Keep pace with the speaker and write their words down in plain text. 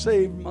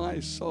Saved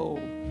my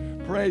soul.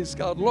 Praise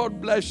God.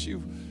 Lord bless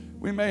you.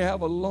 We may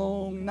have a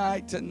long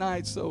night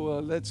tonight, so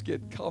let's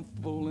get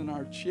comfortable in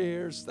our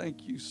chairs.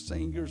 Thank you,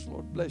 singers.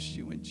 Lord bless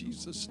you in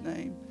Jesus'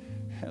 name.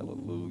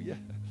 Hallelujah.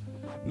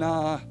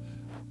 Nah,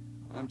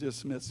 I'm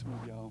just messing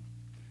with y'all.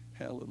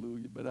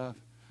 Hallelujah. But I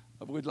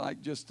would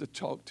like just to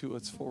talk to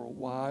us for a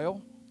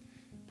while.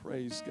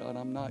 Praise God.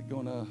 I'm not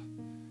going to...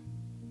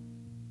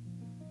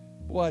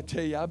 Boy, I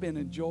tell you, I've been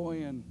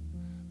enjoying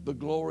the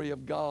glory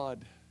of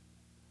God.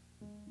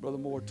 Brother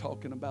Moore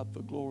talking about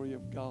the glory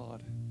of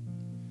God.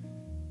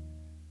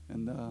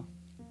 And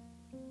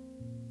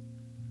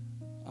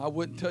I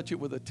wouldn't touch it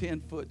with a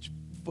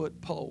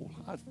 10-foot pole.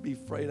 I'd be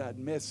afraid I'd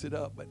mess it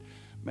up. But,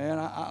 man,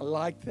 I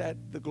like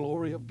that, the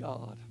glory of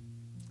God.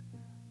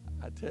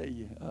 I tell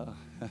you,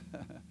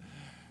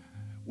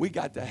 we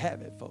got to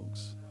have it,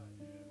 folks.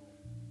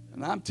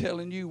 And I'm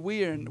telling you,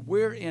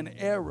 we're in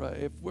error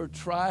if we're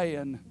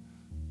trying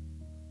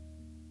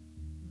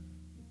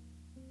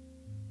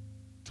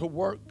to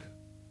work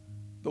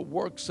the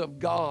works of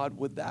God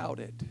without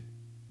it.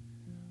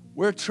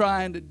 We're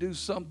trying to do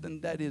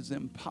something that is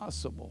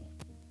impossible.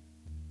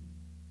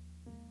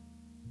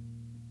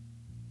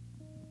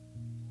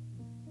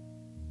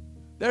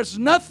 There's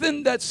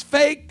nothing that's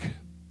fake,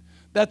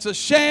 that's a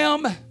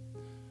sham,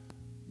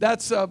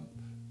 that's a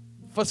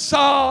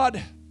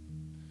facade,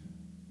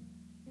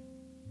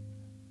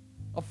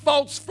 a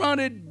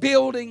false-fronted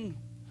building.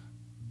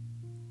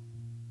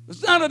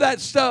 There's none of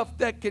that stuff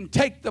that can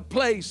take the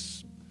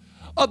place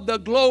of the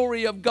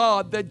glory of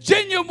God, the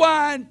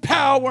genuine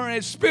power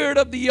and spirit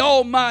of the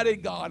Almighty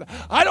God.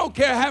 I don't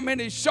care how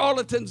many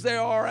charlatans there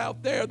are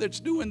out there that's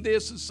doing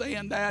this and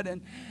saying that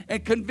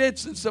and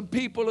convincing some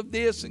people of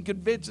this and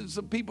convincing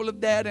some people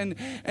of that. And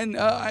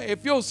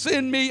if you'll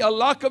send me a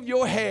lock of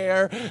your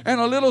hair and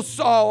a little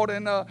salt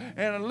and a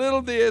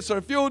little this, or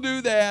if you'll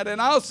do that,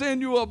 and I'll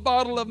send you a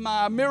bottle of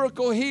my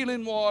miracle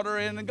healing water,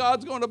 and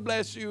God's going to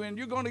bless you, and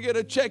you're going to get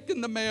a check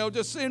in the mail.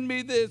 Just send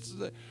me this.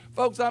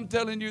 Folks, I'm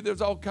telling you,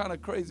 there's all kind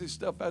of crazy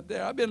stuff out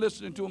there. I've been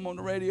listening to them on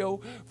the radio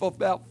for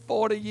about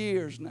 40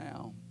 years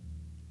now.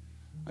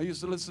 I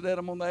used to listen to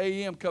them on the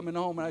AM coming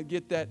home, and I'd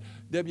get that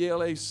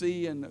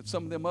WLAC and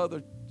some of them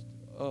other,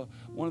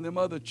 one of them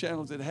other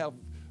channels that have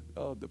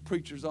the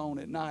preachers on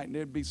at night, and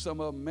there'd be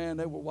some of them, man,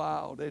 they were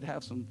wild. They'd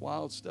have some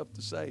wild stuff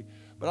to say.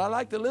 But I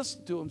like to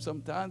listen to them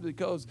sometimes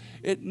because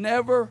it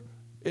never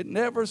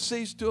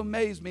ceased to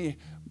amaze me,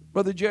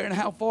 Brother Jerry,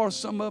 how far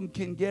some of them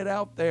can get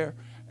out there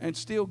and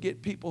still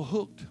get people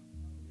hooked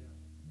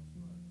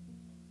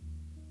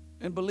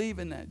and believe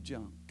in that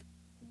junk.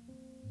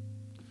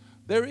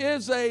 There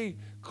is a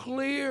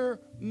clear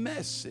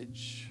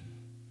message,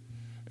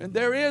 and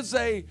there is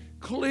a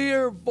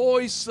clear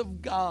voice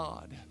of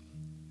God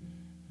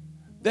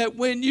that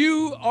when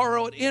you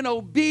are in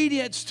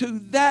obedience to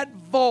that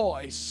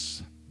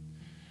voice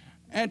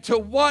and to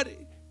what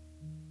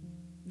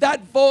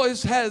that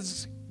voice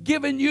has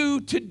given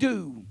you to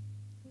do,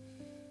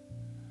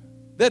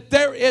 that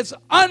there is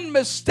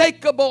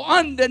unmistakable,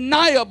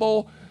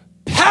 undeniable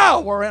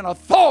power and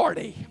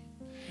authority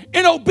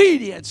in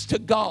obedience to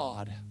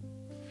God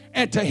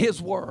and to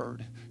His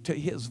word, to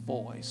His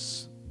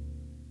voice.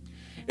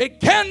 It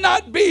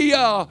cannot be,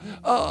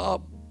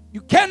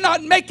 you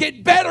cannot make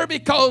it better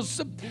because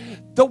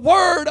the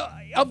word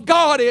of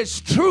God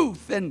is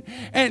truth, and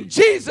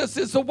Jesus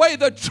is the way,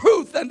 the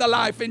truth, and the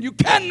life, and you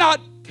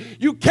cannot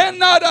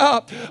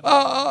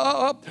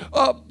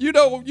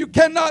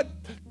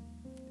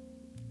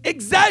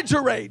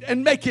exaggerate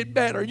and make it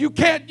better. You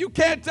can't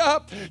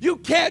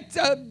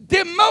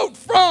demote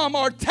from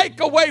or take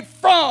away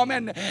from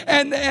and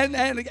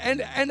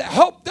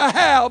hope to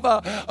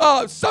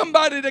have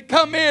somebody to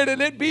come in and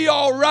it be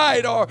all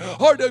right, or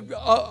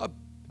to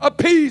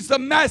appease the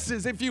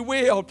masses, if you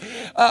will,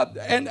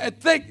 and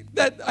think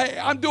that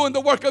I'm doing the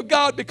work of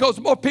God because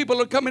more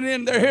people are coming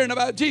in, they're hearing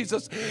about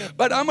Jesus.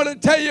 But I'm going to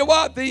tell you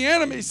what the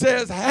enemy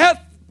says: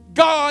 hath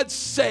God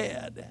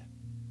said,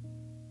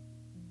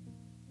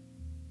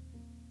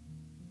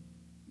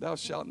 thou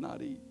shalt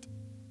not eat.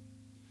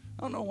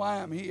 I don't know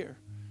why I'm here,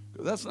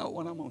 because that's not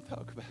what I'm going to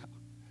talk about.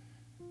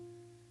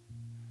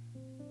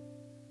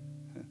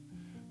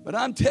 But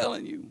I'm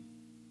telling you,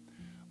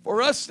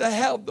 for us to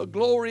have the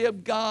glory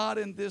of God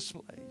in this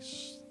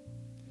place,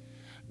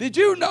 did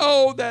you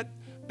know that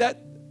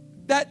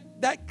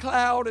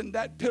cloud and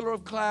that pillar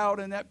of cloud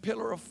and that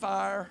pillar of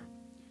fire,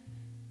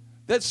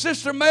 that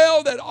Sister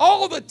Mel, that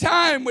all the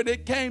time when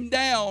it came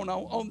down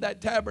on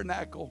that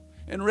tabernacle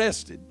and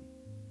rested,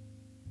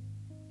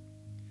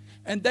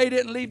 and they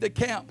didn't leave the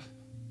camp.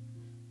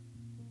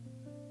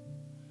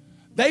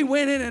 They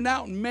went in and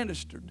out and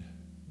ministered.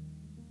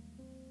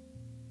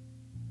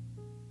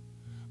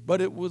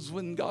 But it was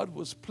when God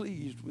was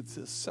pleased with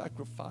His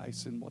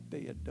sacrifice and what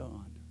they had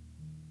done,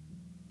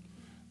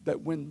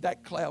 that when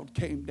that cloud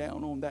came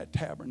down on that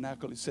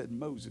tabernacle, it said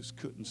Moses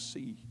couldn't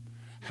see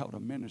how to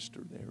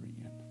minister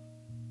therein.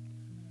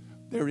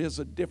 There is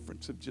a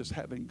difference of just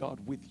having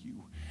God with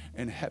you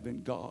and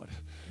having God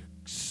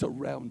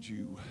surround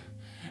you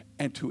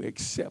and to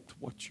accept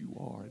what you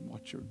are and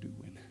what you're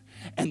doing,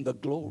 and the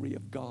glory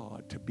of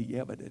God to be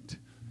evident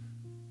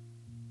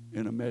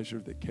in a measure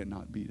that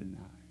cannot be denied.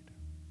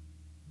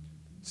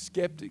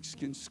 Skeptics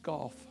can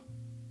scoff,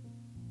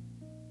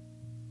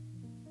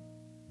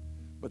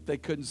 but they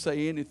couldn't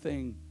say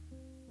anything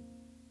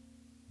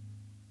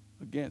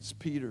against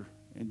Peter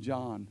and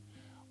John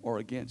or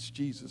against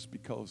Jesus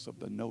because of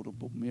the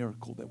notable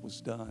miracle that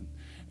was done,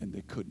 and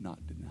they could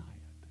not deny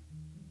it.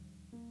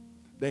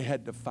 They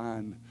had to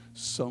find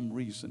some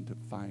reason to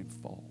find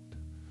fault.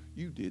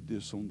 You did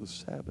this on the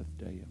Sabbath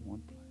day at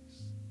one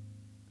place.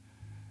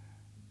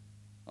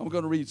 I'm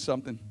going to read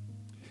something.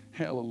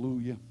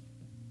 Hallelujah.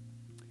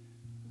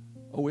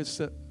 Oh, it's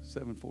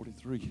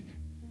 7:43.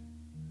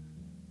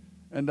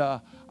 And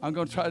I'm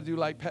going to try to do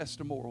like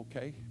Pastor Moore,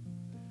 okay?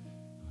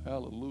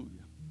 Hallelujah.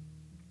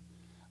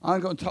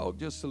 I'm going to talk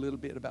just a little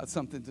bit about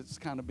something that's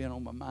kind of been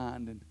on my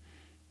mind and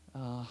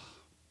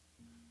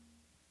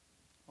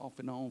off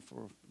and on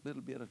for a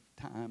little bit of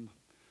time,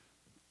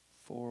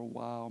 for a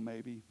while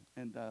maybe.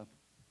 And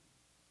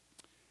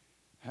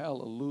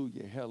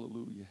hallelujah,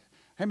 hallelujah.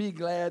 How many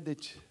glad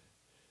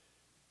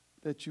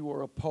that you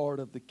are a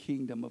part of the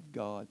kingdom of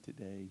God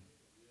today?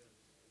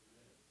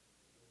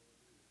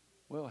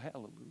 Well,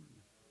 hallelujah.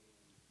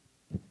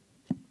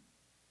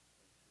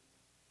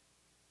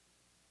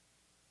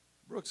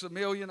 Brooks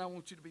Amelia, I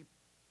want you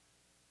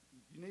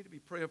need to be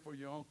praying for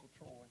your Uncle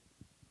Troy.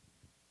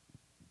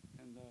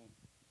 And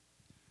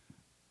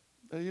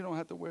you don't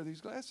have to wear these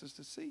glasses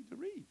to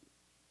read.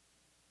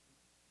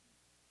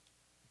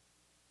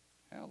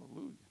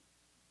 Hallelujah.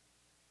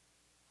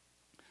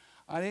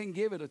 I didn't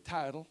give it a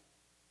title.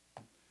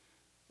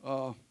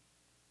 I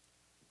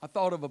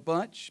thought of a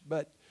bunch,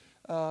 but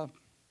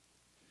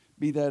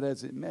be that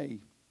as it may.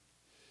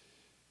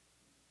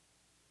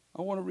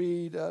 I want to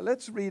read,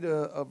 let's read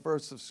a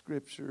verse of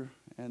Scripture,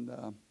 and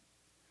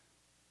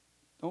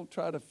don't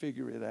try to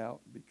figure it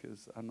out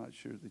because I'm not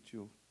sure that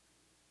you'll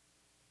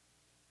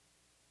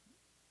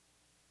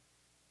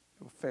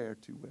fare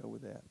too well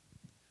with that.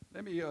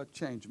 Let me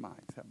change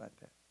mics. How about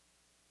that?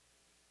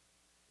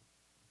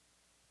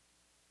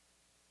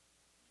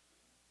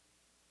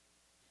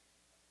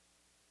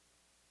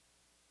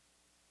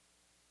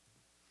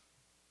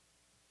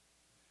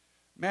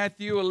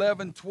 Matthew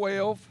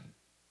 11:12.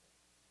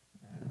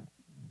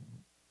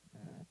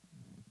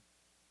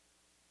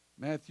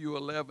 Matthew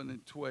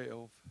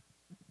 11:12.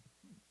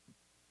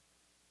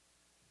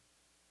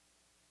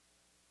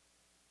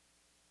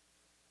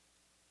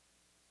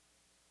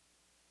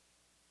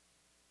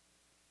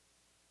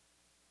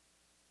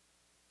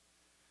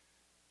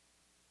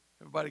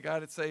 Everybody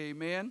got it? Say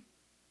amen.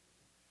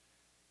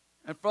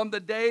 And from the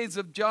days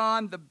of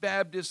John the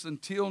Baptist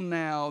until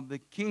now, the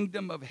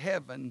kingdom of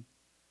heaven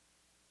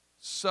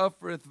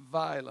suffereth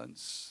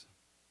violence,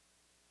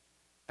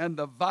 and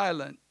the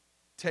violent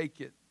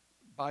take it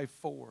by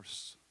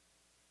force.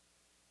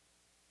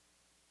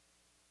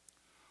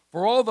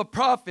 For all the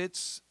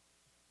prophets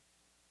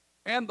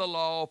and the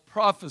law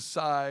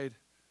prophesied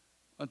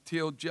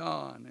until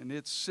John. And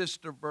its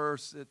sister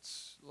verse,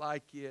 it's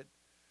like it.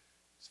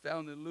 It's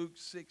found in Luke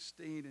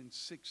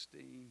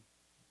 16:16.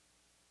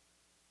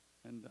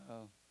 And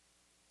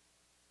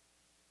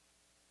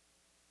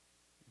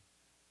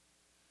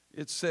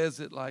it says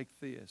it like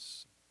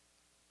this.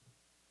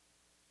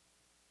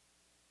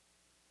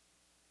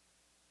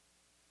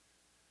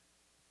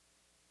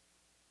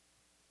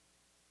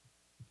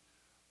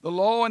 The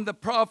law and the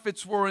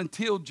prophets were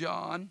until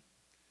John.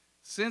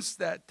 Since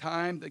that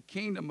time, the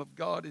kingdom of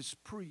God is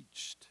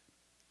preached,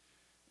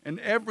 and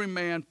every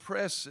man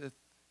presseth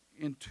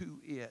into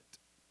it.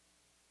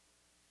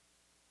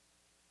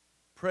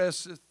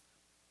 Presseth,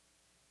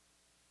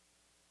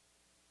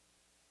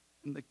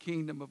 and the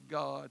kingdom of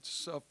God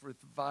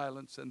suffereth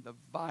violence, and the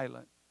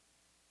violent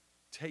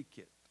take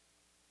it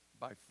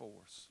by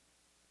force.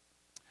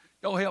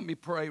 Y'all help me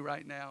pray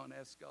right now and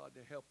ask God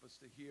to help us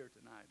to hear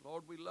tonight.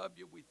 Lord, we love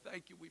you. We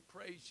thank you. We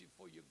praise you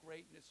for your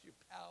greatness, your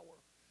power,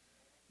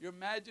 your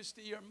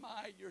majesty, your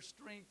might, your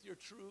strength, your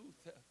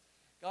truth.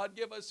 God,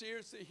 give us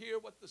ears to hear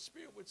what the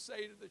Spirit would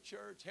say to the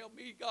church. Help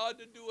me, God,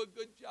 to do a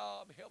good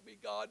job. Help me,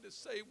 God, to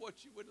say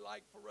what you would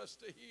like for us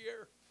to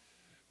hear.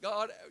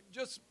 God,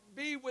 just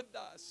be with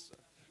us.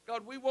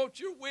 God, we want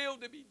your will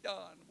to be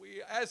done.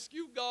 We ask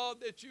you,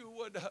 God, that you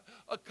would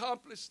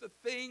accomplish the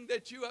thing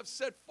that you have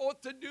set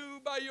forth to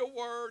do by your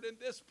word in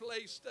this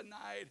place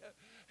tonight.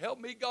 Help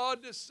me,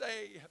 God, to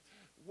say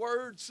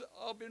words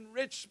of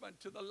enrichment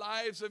to the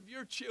lives of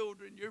your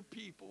children, your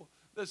people,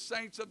 the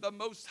saints of the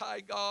Most High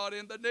God,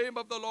 in the name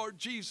of the Lord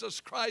Jesus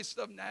Christ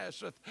of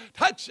Nazareth.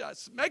 Touch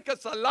us, make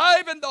us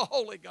alive in the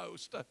Holy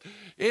Ghost.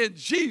 In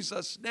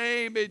Jesus'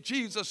 name, in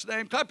Jesus'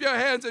 name. Clap your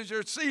hands as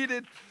you're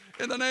seated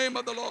in the name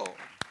of the Lord.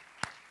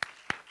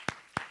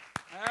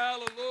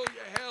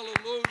 Hallelujah,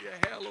 hallelujah,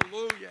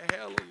 hallelujah,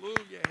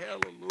 hallelujah,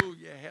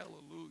 hallelujah,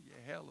 hallelujah,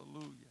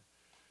 hallelujah.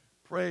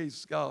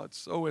 Praise God.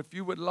 So if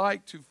you would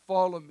like to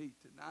follow me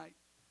tonight,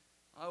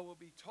 I will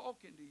be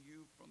talking to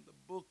you from the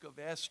book of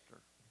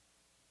Esther.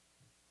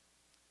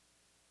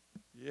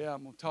 Yeah,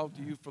 I'm going to talk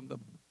to you from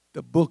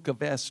the book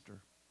of Esther.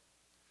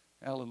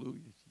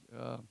 Hallelujah.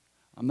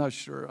 I'm not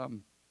sure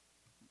I'm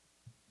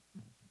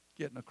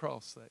getting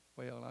across that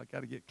well. I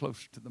got to get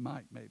closer to the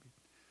mic, maybe.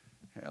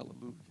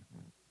 Hallelujah.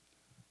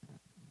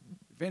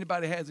 If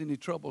anybody has any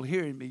trouble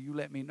hearing me, you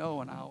let me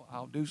know, and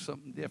I'll do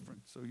something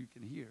different so you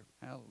can hear.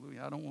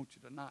 Hallelujah. I don't want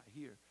you to not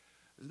hear.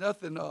 There's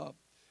nothing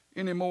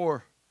any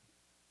more,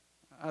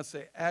 I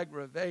say,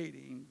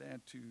 aggravating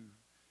than to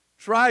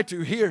try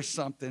to hear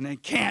something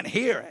and can't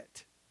hear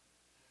it.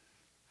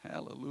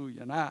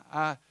 Hallelujah. And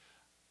I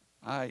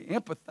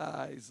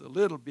empathize a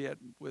little bit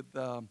with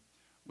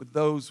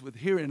those with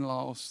hearing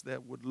loss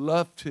that would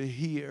love to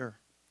hear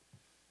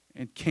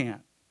and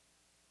can't.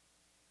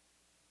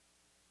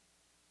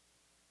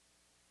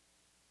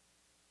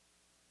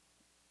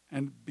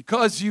 And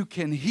because you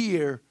can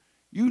hear,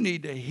 you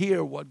need to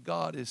hear what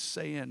God is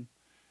saying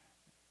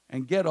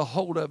and get a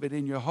hold of it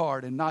in your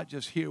heart and not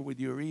just hear with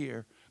your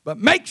ear. But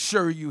make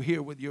sure you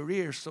hear with your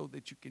ear so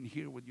that you can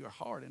hear with your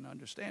heart and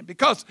understand.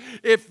 Because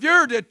if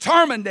you're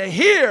determined to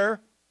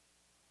hear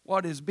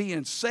what is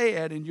being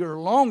said and you're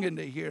longing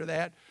to hear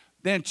that,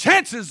 then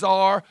chances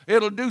are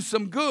it'll do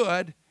some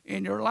good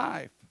in your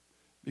life.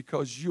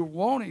 Because you're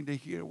wanting to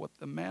hear what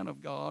the man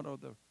of God or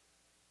the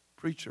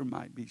preacher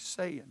might be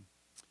saying.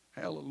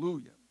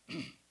 Hallelujah.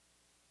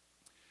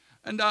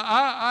 And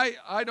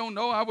I don't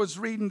know. I was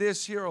reading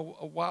this here a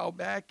while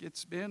back.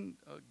 It's been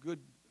a good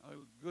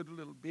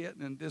little bit,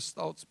 and this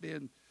thought's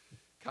been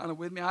kind of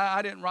with me.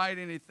 I didn't write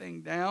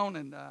anything down,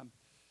 and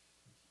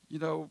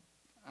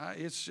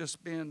it's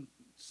just been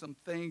some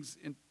things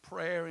in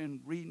prayer and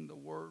reading the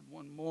Word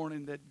one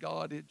morning that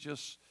God, it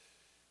just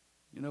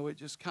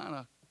kind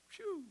of,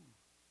 phew,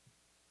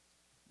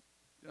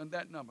 done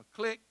that number,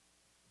 click,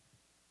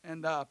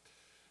 and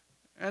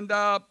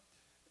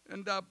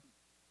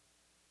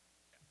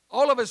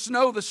all of us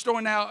know the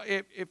story now.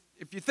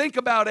 If you think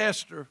about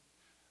Esther,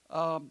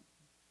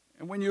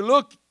 and when you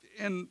look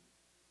and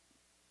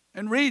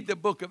read the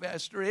book of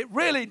Esther, it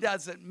really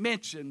doesn't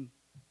mention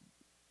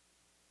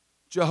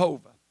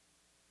Jehovah.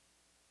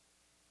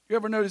 You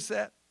ever notice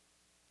that?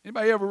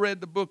 Anybody ever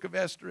read the book of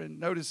Esther and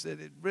notice that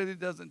it really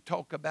doesn't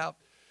talk about,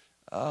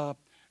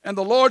 and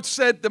the Lord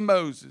said to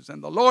Moses,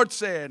 and the Lord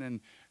said,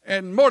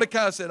 and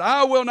Mordecai said,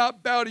 I will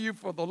not bow to you,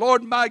 for the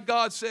Lord my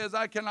God says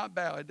I cannot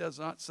bow. It does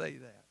not say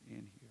that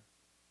in here.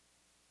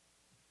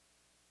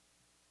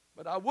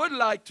 But I would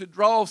like to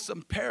draw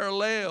some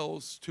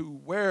parallels to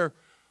where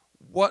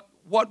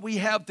what we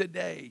have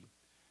today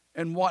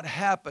and what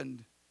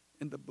happened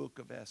in the book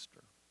of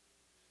Esther.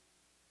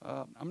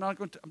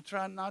 I'm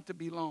trying not to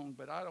be long,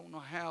 but I don't know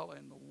how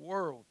in the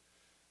world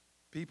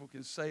people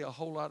can say a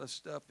whole lot of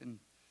stuff in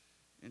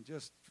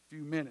just a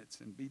few minutes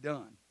and be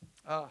done.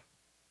 But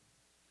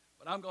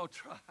I'm going to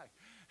try.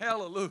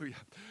 Hallelujah.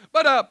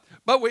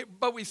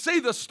 But we see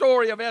the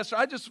story of Esther.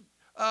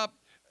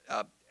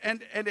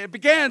 And it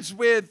begins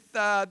with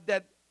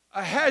that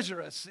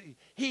Ahasuerus.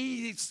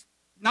 He's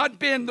not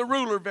been the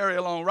ruler very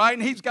long, right?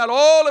 And he's got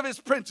all of his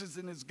princes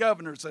and his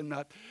governors. And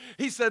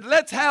he said,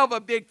 let's have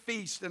a big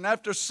feast. And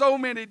after so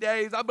many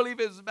days, I believe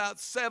it was about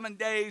 7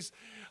 days,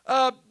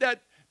 that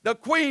the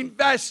Queen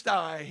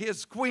Vashti,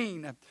 his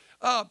queen,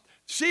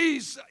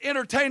 she's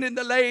entertaining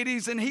the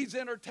ladies and he's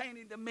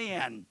entertaining the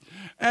men.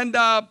 And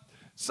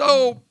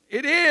so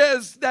it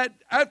is that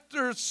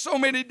after so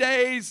many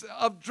days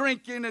of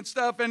drinking and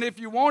stuff, and if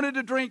you wanted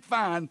to drink,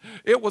 fine.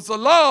 It was a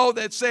law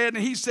that said,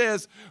 and he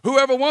says,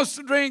 whoever wants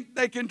to drink,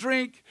 they can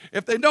drink.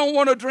 If they don't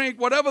want to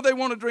drink, whatever they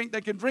want to drink,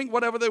 they can drink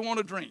whatever they want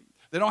to drink.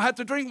 They don't have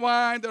to drink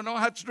wine. They don't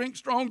have to drink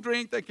strong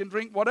drink. They can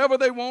drink whatever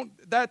they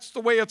want. That's the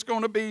way it's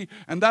going to be,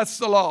 and that's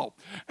the law.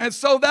 And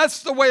so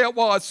that's the way it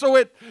was.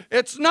 So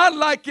it's not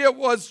like it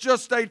was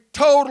just a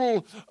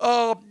total,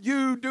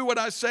 you do what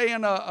I say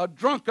in a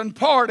drunken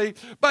party,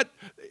 but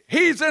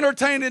he's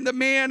entertaining the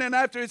men, and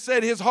after it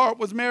said his heart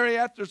was merry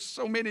after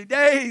so many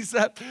days,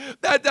 that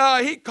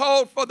he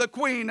called for the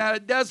queen. Now,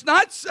 it does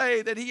not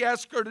say that he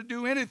asked her to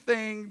do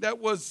anything that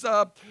was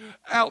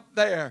out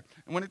there.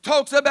 And when it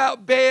talks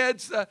about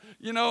beds,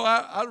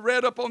 I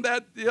read up on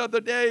that the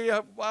other day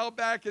a while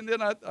back, and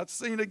then I've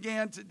seen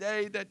again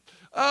today that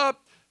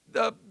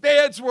the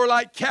beds were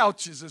like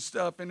couches and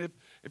stuff. And if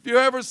you've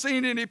ever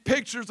seen any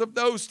pictures of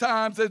those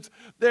times,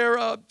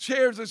 their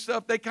chairs and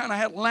stuff, they kind of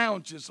had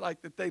lounges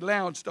like that they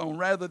lounged on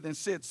rather than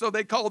sit. So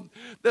they called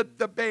the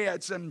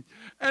beds. And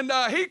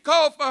he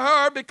called for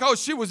her because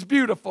she was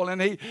beautiful.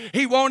 And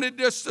he wanted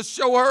just to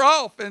show her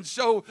off and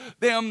show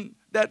them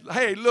that,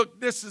 hey, look,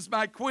 this is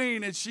my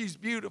queen and she's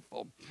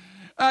beautiful.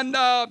 And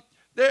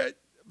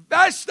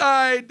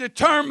Vashti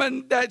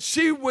determined that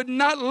she would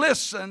not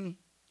listen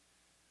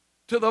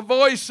to the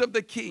voice of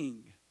the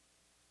king.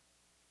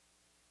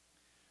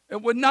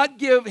 It would not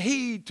give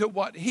heed to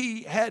what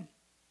he had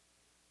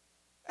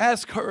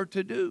asked her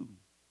to do.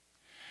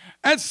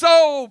 And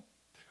so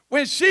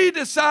when she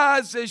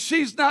decides that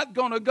she's not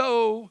going to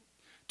go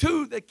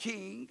to the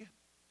king,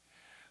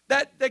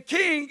 that the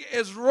king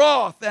is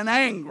wroth and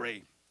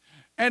angry,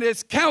 and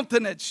his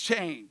countenance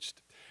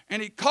changed.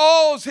 And he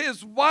calls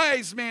his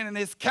wise men and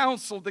his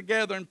council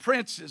together and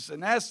princes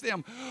and asks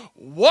them,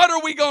 what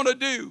are we going to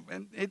do?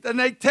 And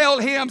they tell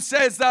him,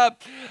 says,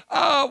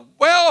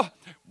 well,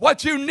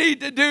 what you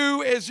need to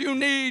do is you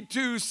need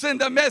to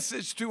send a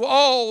message to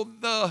all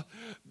the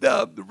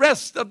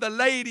rest of the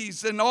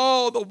ladies and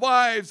all the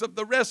wives of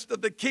the rest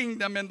of the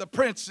kingdom and the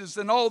princes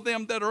and all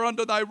them that are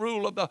under thy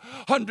rule of the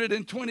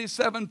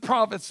 127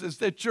 provinces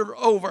that you're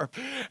over.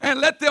 And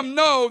let them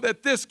know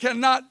that this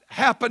cannot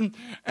happen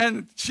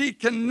and she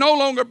can no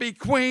longer be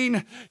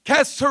queen.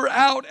 Cast her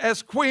out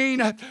as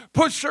queen.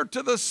 Push her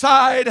to the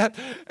side.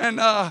 And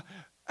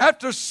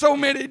after so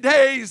many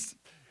days,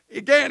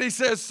 again he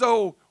says,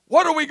 so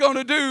what are we going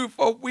to do,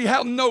 for we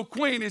have no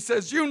queen? He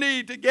says, you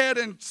need to get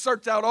and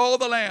search out all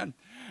the land.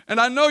 And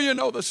I know you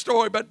know the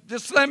story, but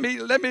just let me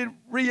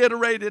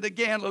reiterate it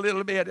again a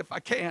little bit if I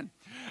can.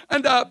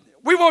 And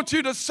we want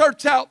you to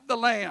search out the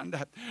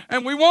land.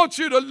 And we want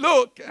you to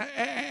look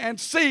and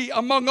see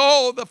among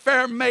all the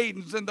fair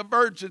maidens and the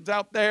virgins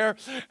out there.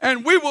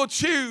 And we will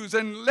choose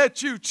and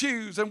let you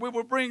choose. And we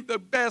will bring the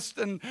best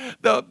and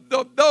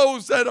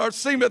those that are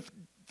seemeth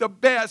the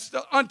best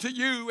unto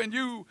you, and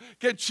you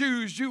can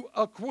choose you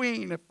a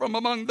queen from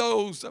among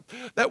those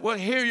that will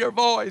hear your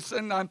voice.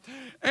 And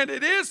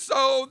it is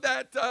so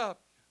that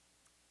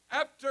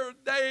after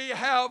they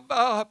have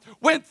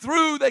went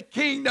through the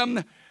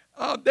kingdom,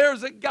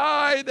 there's a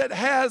guy that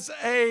has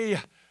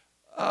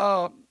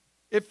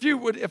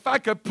if I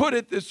could put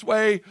it this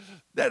way,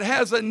 that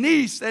has a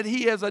niece that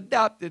he has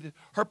adopted.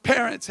 Her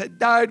parents had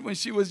died when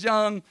she was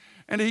young,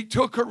 and he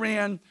took her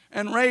in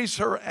and raised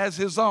her as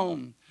his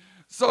own.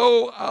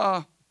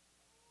 So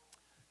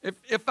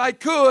if I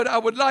could, I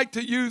would like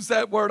to use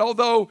that word,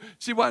 although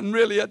she wasn't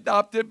really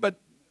adopted, but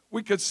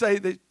we could say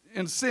that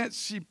in a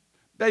sense she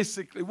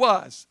basically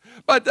was.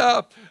 But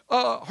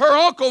her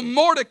uncle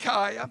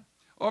Mordecai,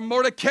 or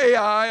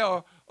Mordecai,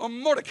 or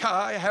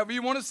Mordecai, however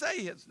you want to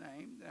say his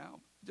name now,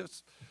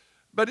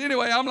 but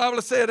anyway, I'm liable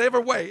to say it every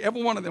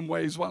one of them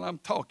ways while I'm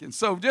talking.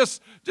 So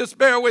just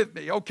bear with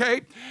me,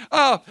 okay?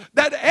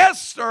 That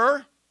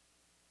Esther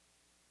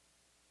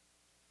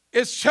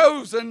is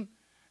chosen,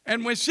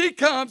 and when she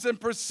comes and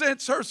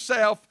presents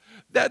herself,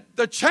 that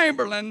the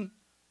chamberlain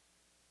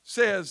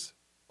says,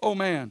 oh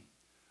man,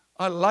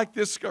 I like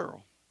this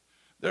girl.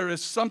 There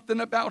is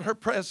something about her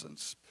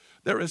presence.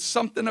 There is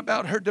something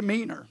about her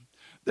demeanor.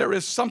 There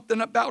is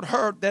something about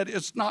her that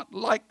is not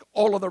like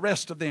all of the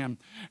rest of them.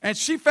 And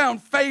she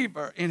found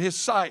favor in his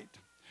sight.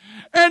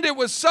 And it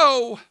was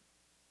so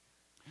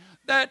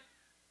that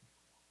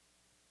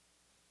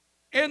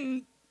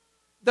in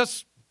the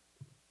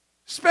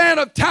span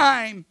of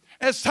time,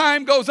 as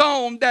time goes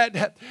on,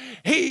 that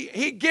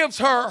he gives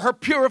her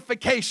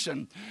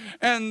purification.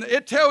 And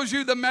it tells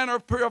you the manner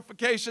of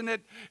purification.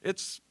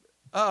 It's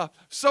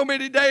so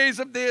many days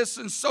of this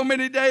and so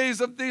many days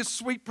of this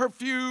sweet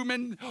perfume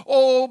and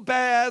oil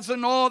baths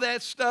and all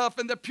that stuff,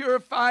 and the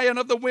purifying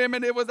of the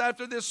women. It was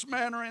after this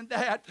manner and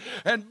that.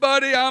 And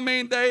buddy, I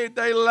mean,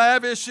 they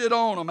lavish it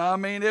on them. I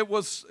mean, it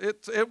was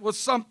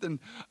something.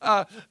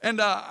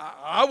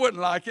 I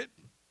wouldn't like it,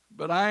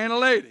 but I ain't a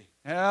lady.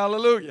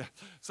 Hallelujah.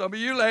 Some of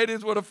you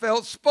ladies would have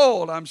felt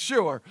spoiled, I'm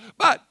sure.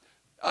 But,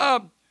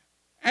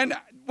 and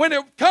when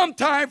it come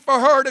time for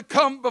her to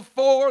come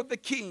before the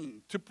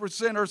king to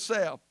present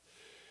herself,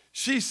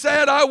 she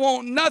said, I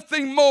want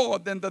nothing more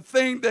than the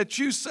thing that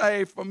you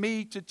say for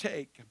me to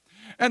take,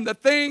 and the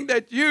thing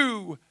that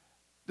you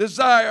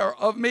desire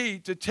of me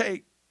to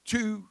take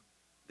to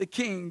the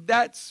king.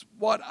 That's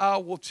what I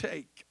will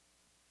take.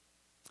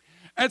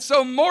 And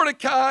so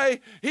Mordecai,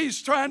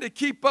 he's trying to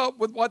keep up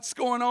with what's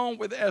going on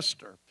with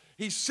Esther.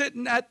 He's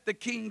sitting at the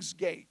king's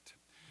gate.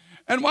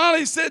 And while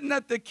he's sitting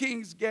at the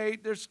king's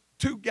gate, there's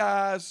two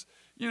guys,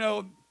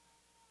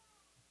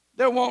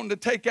 they're wanting to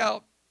take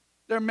out,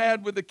 they're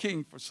mad with the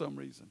king for some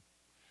reason.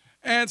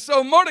 And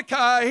so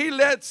Mordecai, he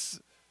lets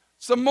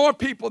some more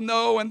people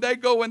know, and they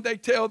go and they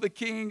tell the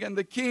king, and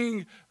the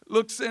king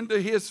looks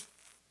into his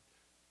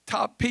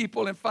top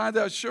people and finds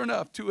out, sure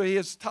enough, two of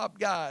his top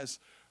guys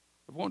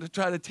want to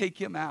try to take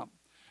him out.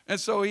 And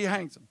so he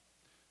hangs him.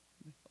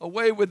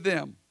 Away with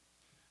them.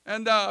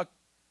 And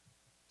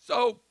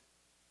so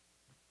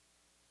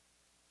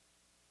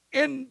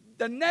in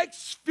the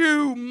next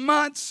few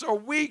months or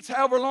weeks,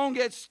 however long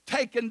it's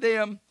taken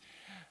them,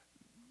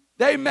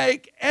 they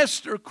make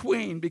Esther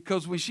queen,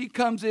 because when she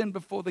comes in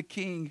before the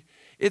king,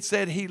 it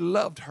said he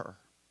loved her.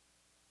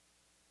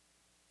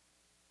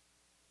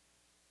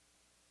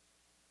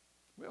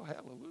 Well,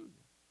 hallelujah.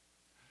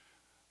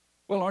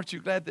 Well, aren't you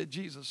glad that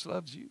Jesus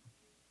loves you?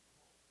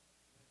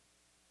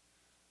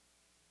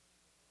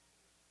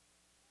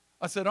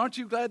 I said, aren't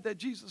you glad that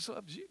Jesus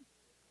loves you?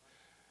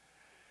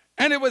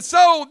 And it was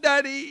so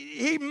that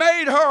he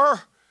made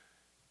her,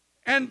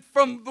 and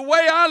from the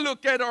way I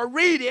look at or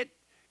read it,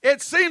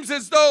 it seems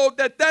as though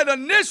that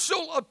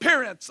initial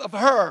appearance of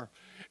her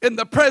in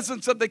the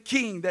presence of the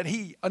king, that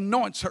he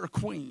anoints her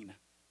queen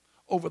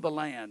over the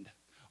land,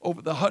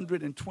 over the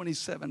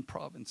 127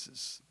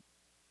 provinces.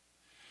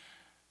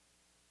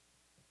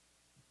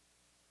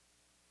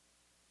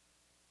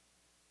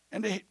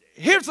 And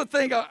here's the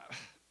thing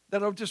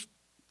that I'll just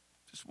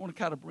want to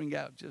kind of bring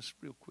out just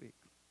real quick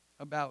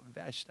about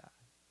Vashti.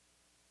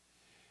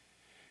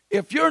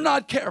 If you're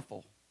not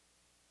careful,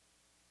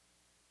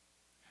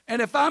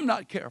 and if I'm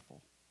not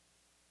careful,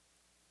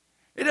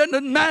 it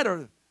doesn't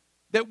matter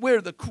that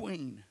we're the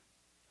queen,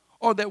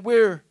 or that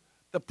we're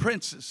the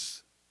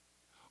princess,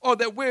 or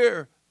that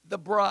we're the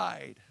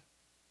bride.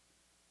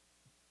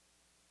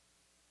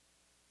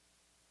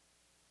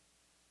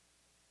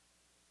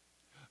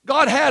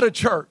 God had a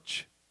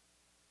church.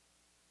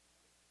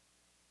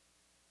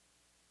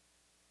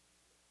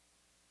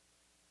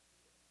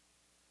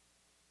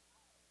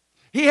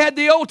 He had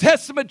the Old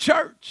Testament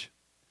church.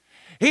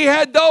 He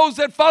had those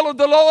that followed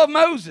the law of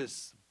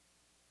Moses.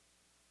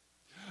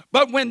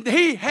 But when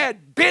he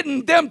had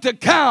bidden them to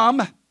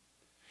come,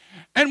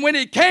 and when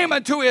he came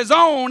unto his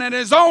own, and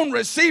his own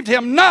received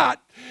him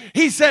not,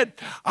 he said,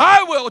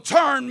 I will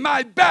turn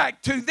my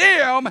back to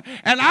them,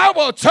 and I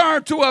will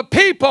turn to a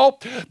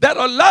people that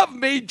will love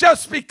me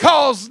just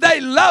because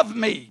they love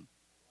me.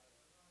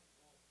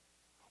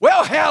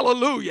 Well,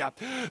 hallelujah.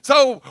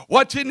 So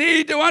what you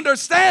need to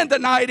understand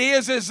tonight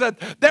is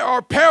that there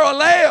are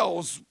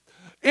parallels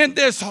in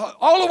this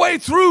all the way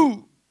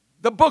through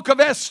the book of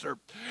Esther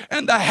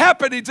and the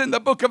happenings in the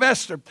book of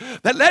Esther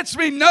that lets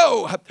me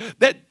know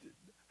that,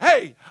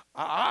 hey,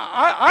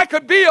 I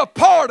could be a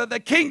part of the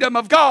kingdom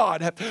of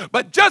God,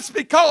 but just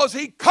because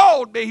he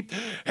called me,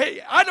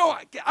 hey, I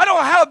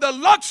don't have the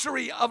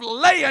luxury of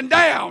laying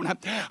down.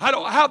 I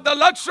don't have the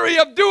luxury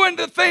of doing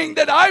the thing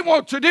that I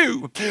want to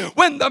do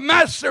when the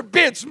master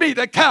bids me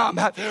to come.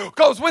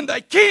 Because when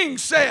the king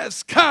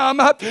says come,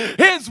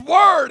 his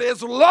word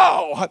is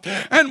law.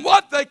 And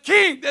what the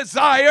king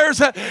desires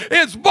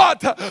is what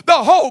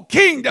the whole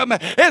kingdom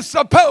is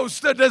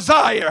supposed to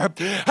desire.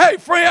 Hey,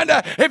 friend,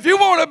 if you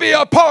want to be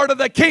a part of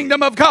the kingdom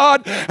of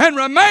God and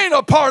remain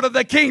a part of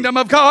the kingdom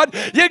of God,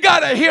 you got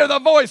to hear the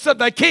voice of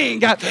the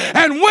king.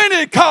 And when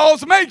he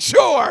calls, make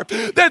sure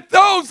that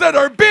those that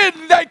are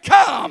bidden, they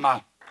come.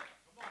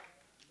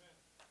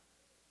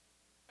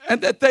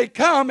 And that they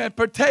come and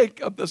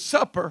partake of the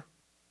supper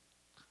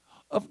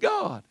of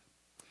God.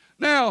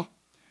 Now,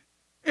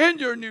 in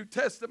your New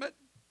Testament,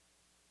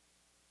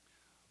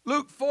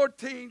 Luke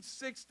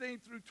 14:16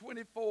 through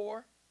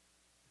 24,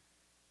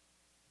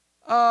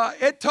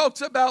 it talks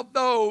about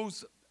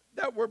those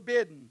that were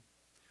bidden.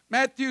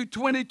 Matthew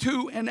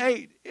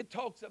 22:8, it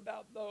talks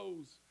about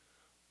those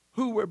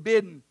who were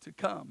bidden to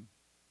come.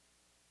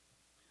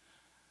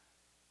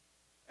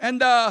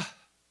 And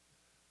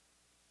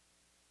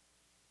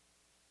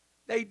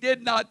they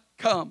did not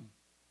come.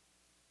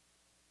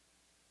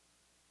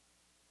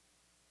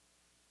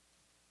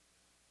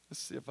 Let's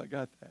see if I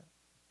got that.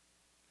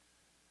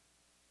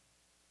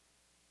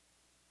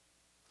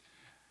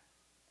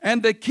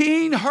 And the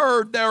king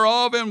heard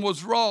thereof and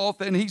was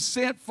wroth, and he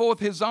sent forth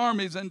his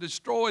armies and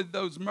destroyed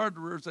those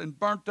murderers and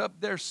burnt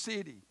up their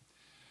city.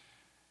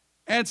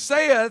 And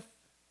saith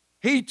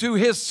he to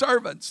his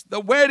servants, the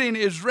wedding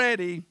is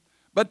ready,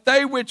 but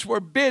they which were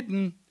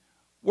bidden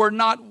were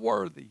not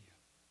worthy.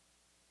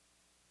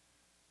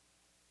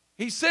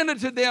 He sent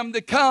unto them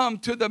to come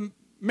to the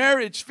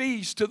marriage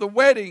feast, to the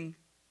wedding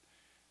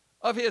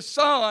of his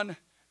son,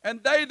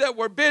 and they that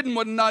were bidden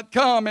would not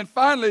come. And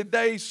finally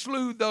they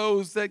slew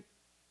those that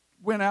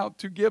went out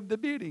to give the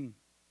bidding,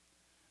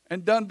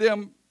 and done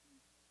them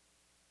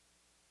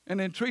and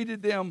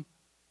entreated them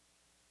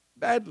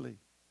badly.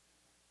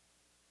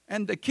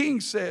 And the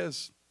king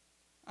says,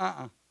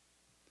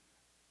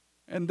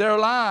 And their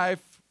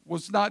life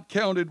was not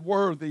counted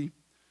worthy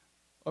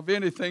of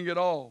anything at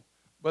all.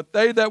 But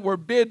they that were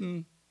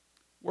bidden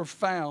were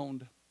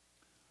found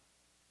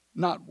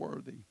not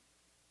worthy.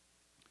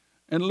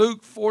 In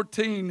Luke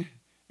 14,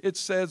 it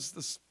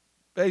says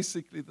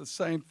basically the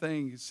same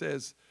thing. It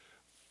says,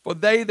 for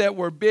they that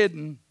were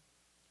bidden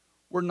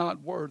were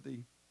not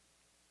worthy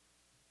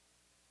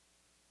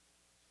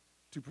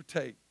to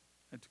partake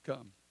and to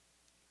come.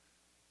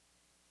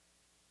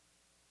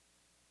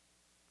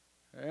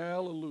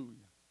 Hallelujah.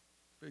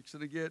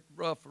 Fixing to get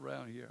rough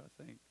around here,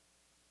 I think.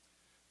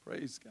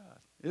 Praise God.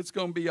 It's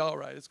going to be all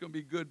right. It's going to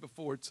be good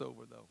before it's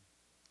over, though.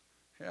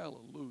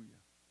 Hallelujah.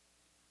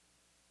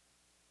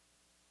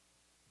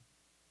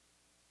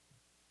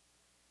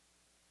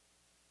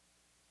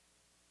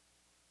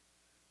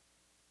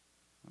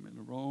 I'm in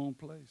the wrong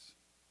place.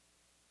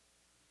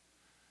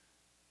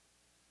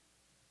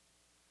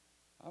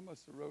 I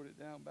must have wrote it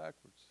down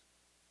backwards.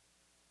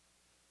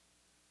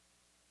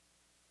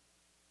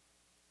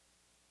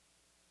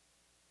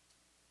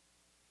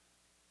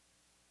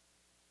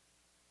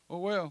 Oh,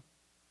 well.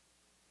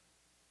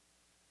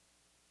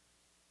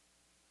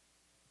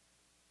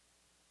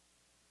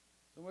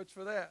 So much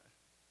for that.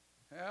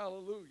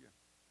 Hallelujah.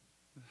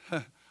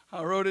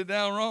 I wrote it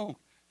down wrong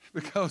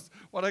because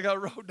what I got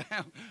wrote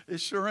down,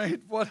 it sure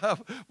ain't what I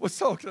was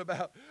talking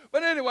about.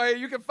 But anyway,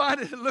 you can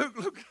find it in Luke.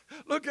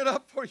 Look it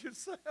up for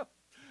yourself.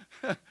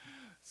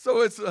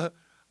 So it's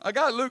I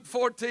got Luke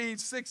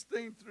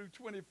 14:16 through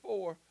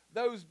 24.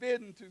 Those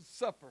bidden to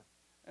supper.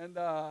 And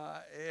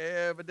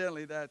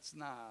evidently that's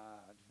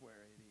not where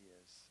it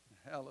is.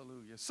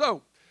 Hallelujah.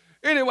 So,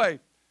 anyway,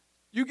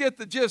 you get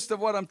the gist of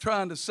what I'm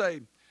trying to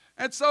say.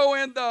 And so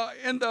in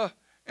the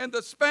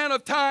span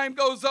of time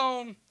goes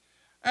on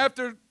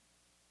after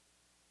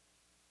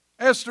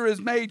Esther is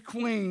made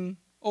queen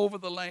over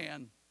the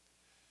land.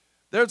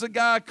 There's a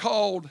guy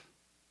called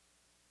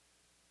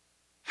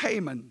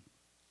Haman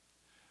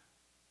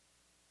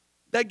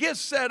that gets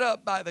set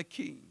up by the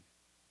king.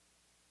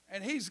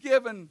 And he's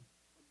given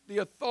the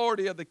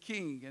authority of the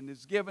king and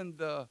is given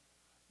the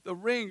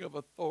ring of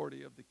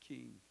authority of the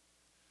king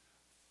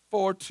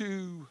for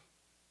to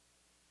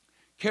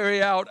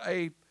carry out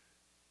a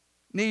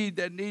need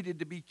that needed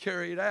to be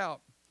carried out.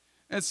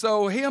 And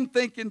so him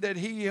thinking that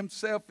he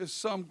himself is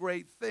some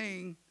great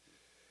thing,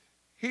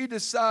 he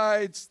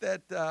decides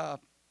that, I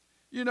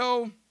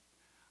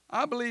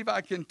believe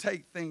I can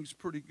take things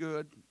pretty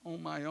good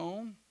on my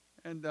own.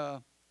 And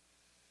I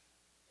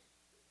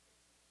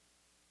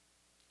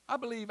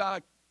believe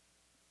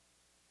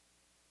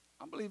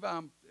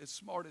I'm as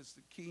smart as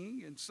the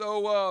king. And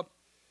so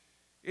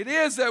it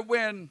is that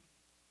when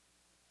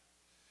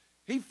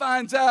he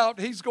finds out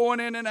he's going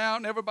in and out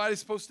and everybody's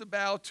supposed to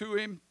bow to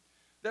him,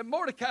 that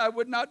Mordecai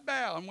would not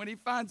bow. And when he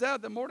finds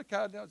out that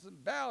Mordecai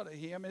doesn't bow to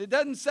him, and it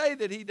doesn't say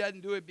that he doesn't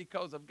do it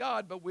because of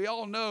God, but we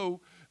all know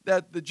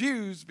that the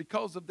Jews,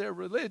 because of their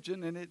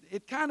religion, and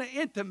it kind of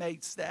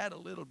intimates that a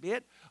little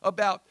bit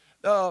about,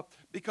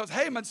 because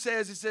Haman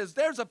says,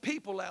 there's a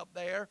people out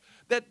there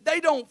that they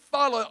don't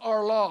follow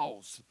our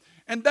laws,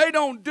 and they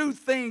don't do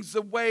things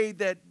the way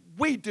that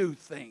we do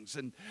things,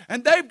 and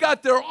they've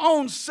got their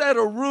own set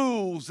of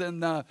rules,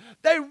 and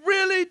they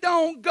really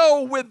don't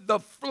go with the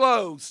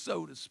flow,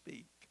 so to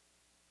speak.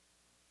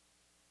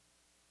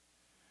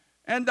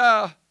 And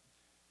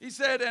he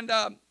said,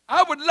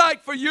 I would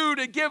like for you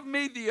to give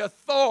me the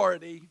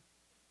authority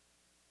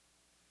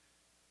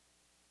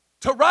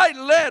to write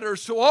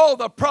letters to all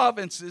the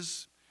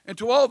provinces and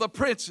to all the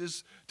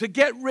princes to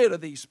get rid of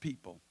these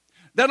people.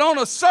 That on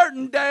a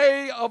certain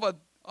day of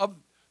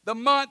the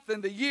month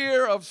and the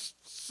year of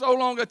so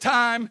long a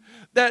time,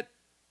 that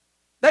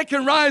they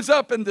can rise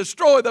up and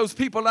destroy those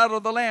people out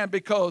of the land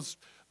because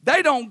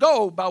they don't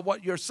go by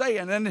what you're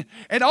saying.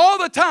 And all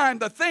the time,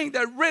 the thing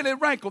that really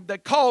rankled,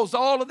 that caused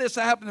all of this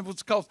to happen,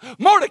 was because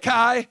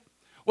Mordecai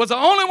was the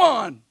only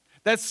one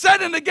that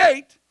sat in the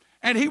gate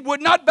and he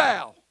would not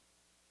bow.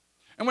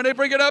 And when they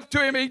bring it up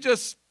to him, he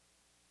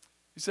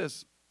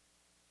says,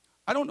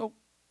 I don't know.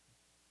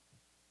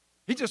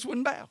 He just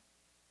wouldn't bow.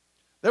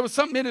 There was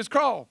something in his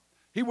craw.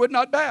 He would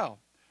not bow.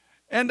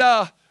 And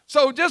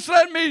so just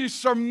let me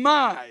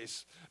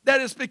surmise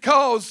that it's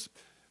because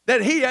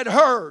that he had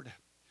heard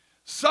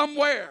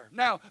somewhere.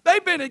 Now,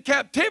 they've been in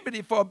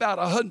captivity for about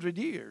 100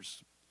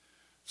 years.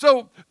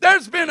 So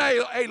there's been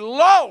a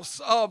loss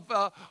of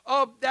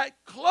that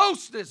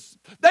closeness.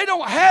 They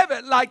don't have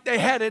it like they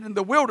had it in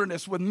the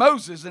wilderness with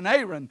Moses and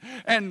Aaron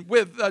and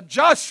with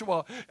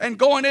Joshua and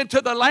going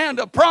into the land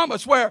of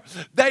promise, where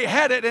they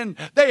had it, and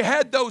they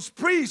had those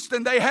priests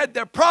and they had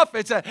their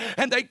prophets,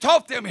 and they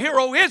taught them, Hear,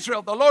 O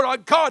Israel, the Lord our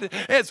God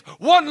is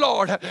one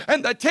Lord,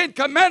 and the 10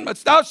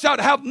 commandments, thou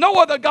shalt have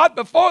no other God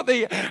before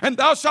thee, and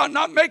thou shalt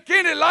not make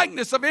any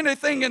likeness of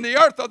anything in the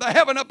earth or the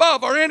heaven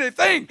above or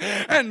anything,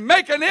 and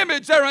make an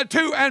image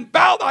thereunto, and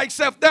bow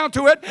thyself down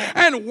to it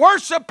and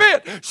worship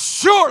it.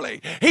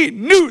 Surely he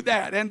knew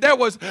that, and there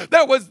was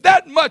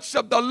that much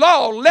of the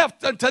law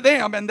left unto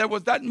them, and there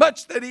was that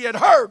much that he had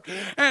heard,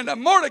 and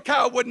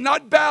Mordecai would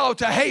not bow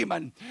to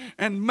Haman,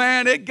 and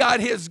man, it got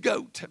his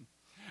goat.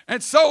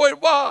 And so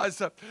it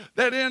was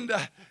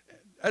that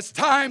as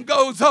time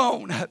goes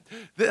on,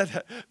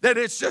 that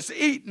it's just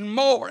eating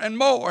more and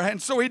more.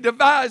 And so he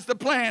devised the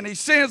plan. He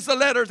sends the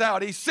letters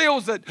out. He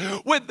seals it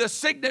with the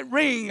signet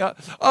ring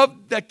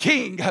of the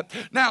king.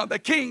 Now, the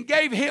king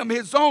gave him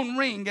his own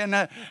ring.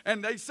 And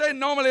they say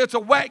normally it's a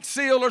wax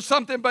seal or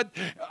something, but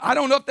I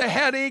don't know if they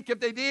had ink.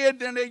 If they did,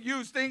 then they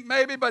used ink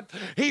maybe. But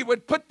he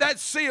would put that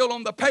seal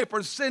on the paper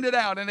and send it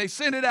out. And they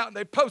sent it out and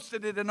they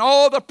posted it in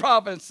all the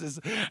provinces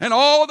and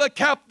all the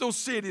capital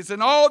cities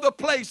and all the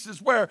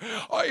places where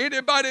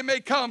anybody may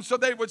come, so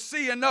they would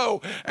see and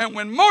know. And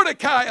when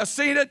Mordecai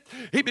seen it,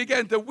 he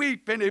began to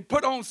weep, and he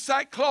put on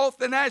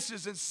sackcloth and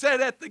ashes and sat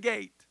at the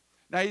gate.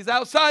 Now he's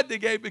outside the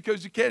gate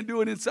because you can't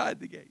do it inside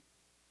the gate.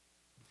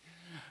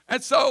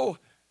 And so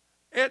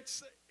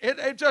it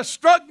just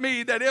struck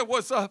me that it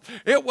was a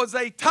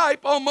type,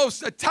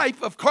 almost a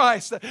type of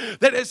Christ,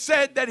 that it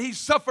said that he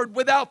suffered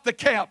without the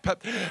camp,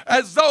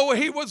 as though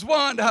he was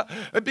one,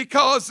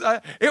 because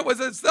it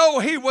was as though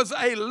he was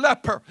a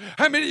leper.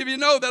 How many of you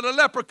know that a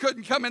leper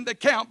couldn't come in the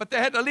camp, but they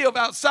had to live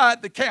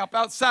outside the camp,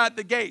 outside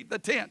the gate, the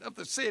tent of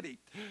the city?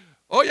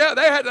 Oh, yeah,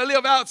 they had to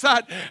live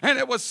outside. And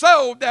it was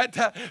so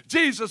that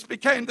Jesus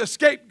became the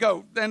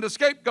scapegoat. And the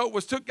scapegoat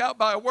was took out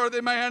by a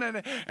worthy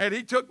man. And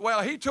he took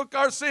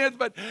our sins,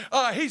 but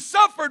he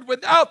suffered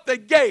without the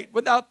gate,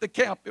 without the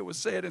camp, it was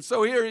said. And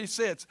so here he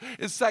sits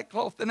in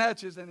sackcloth and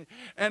ashes. And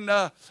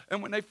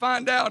when they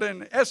find out,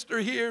 and Esther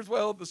hears,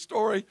 the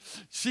story,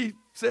 she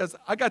says,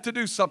 I got to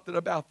do something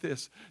about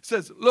this.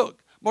 Says,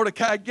 look,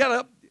 Mordecai, get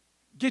up.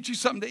 Get you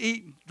something to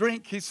eat and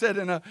drink, he said,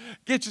 and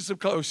get you some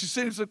clothes. She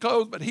sent him some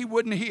clothes, but he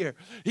wouldn't hear.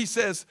 He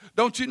says,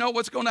 don't you know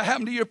what's going to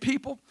happen to your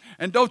people?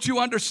 And don't you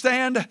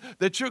understand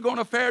that you're going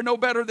to fare no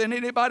better than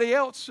anybody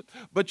else?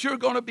 But you're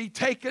going to be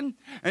taken,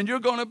 and you're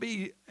going to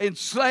be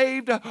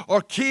enslaved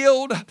or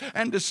killed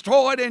and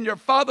destroyed, in your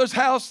father's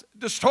house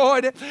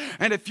destroyed.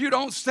 And if you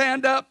don't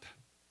stand up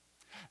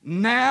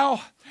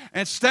now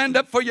and stand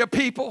up for your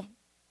people,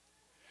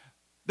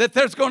 that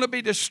there's going to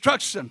be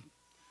destruction.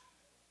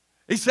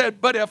 He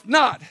said, but if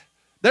not,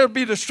 there'll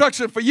be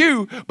destruction for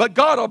you, but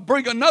God will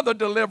bring another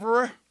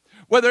deliverer,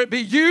 whether it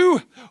be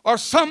you or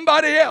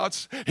somebody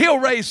else. He'll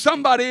raise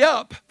somebody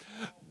up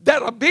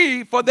that'll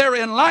be for their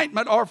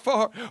enlightenment or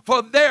for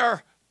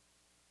their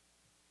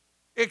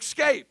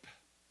escape.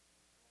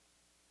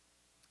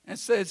 And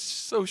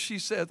so she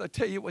says, I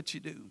tell you what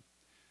you do.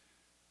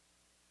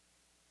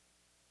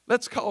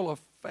 Let's call a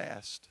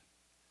fast.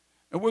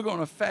 And we're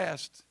going to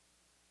fast.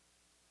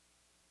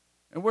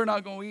 And we're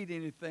not going to eat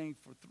anything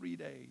for 3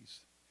 days.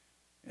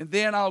 And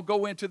then I'll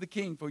go into the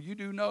king. For you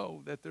do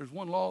know that there's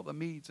one law of the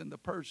Medes and the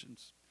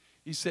Persians.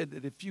 He said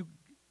that if you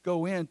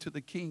go into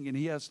the king and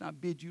he has not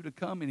bid you to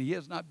come, and he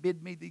has not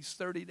bid me these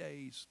 30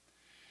 days,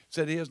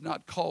 said he has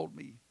not called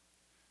me,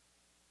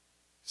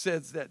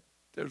 says that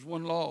there's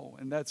one law,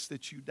 and that's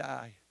that you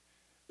die,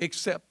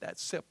 except that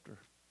scepter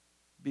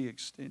be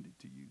extended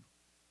to you.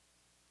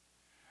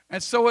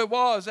 And so it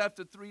was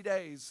after 3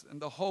 days,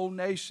 and the whole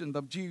nation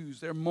of Jews,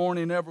 they're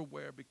mourning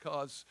everywhere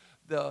because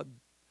the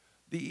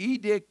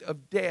edict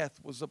of death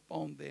was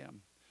upon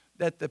them,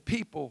 that the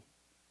people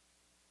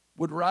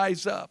would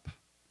rise up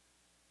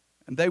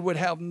and they would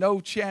have no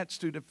chance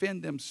to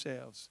defend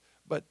themselves.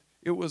 But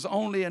it was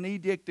only an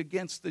edict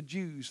against the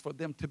Jews for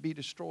them to be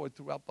destroyed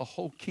throughout the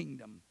whole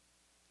kingdom.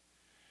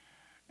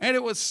 And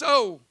it was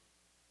so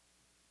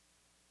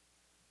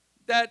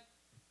that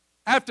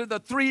after the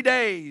 3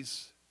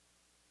 days,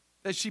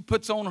 that she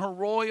puts on her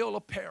royal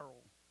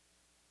apparel.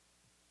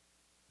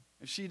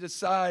 And she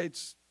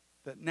decides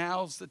that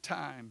now's the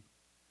time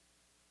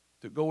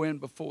to go in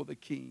before the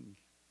king.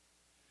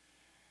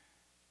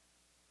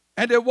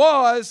 And it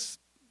was,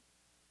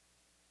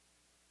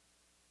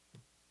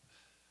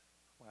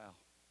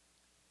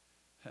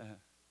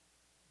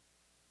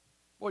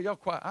 boy, y'all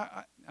quiet.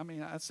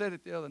 I said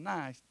it the other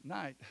night,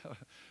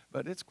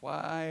 but it's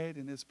quiet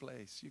in this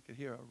place. You could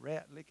hear a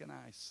rat licking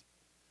ice.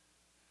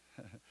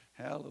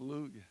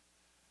 Hallelujah.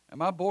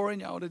 Am I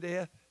boring y'all to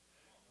death?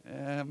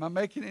 Am I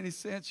making any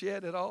sense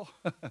yet at all?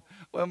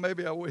 Well,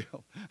 maybe I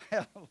will.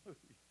 Hallelujah.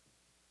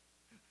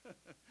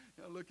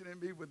 You're looking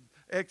at me with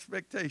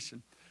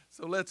expectation.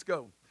 So let's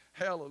go.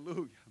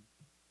 Hallelujah.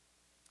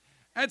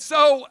 And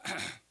so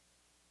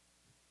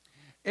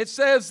it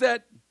says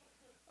that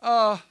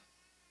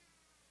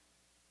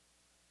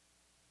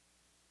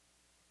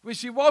when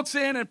she walks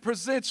in and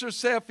presents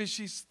herself, and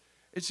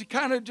she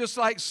kind of just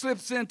like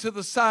slips into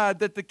the side,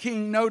 that the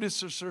king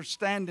notices her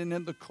standing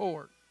in the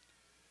court.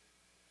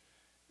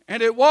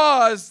 And it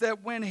was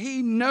that when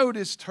he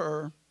noticed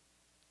her,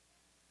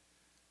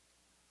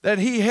 that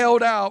he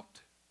held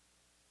out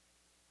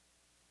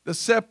the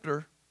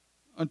scepter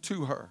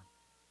unto her.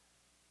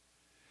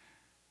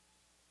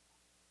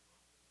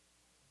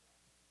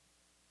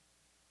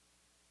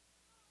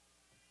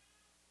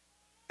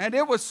 And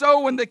it was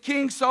so when the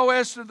king saw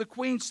Esther, the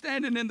queen,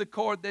 standing in the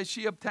court, that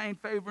she obtained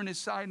favor in his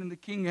sight, and the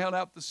king held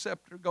out the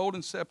scepter,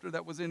 golden scepter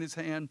that was in his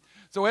hand.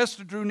 So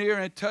Esther drew near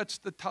and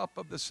touched the top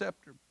of the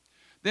scepter.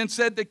 Then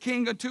said the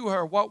king unto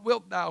her, What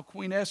wilt thou,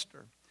 Queen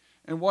Esther?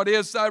 And what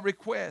is thy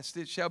request?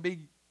 It shall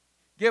be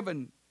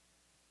given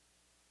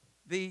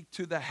thee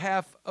to the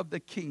half of the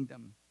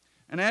kingdom.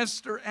 And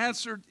Esther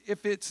answered,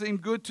 If it seem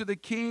good to the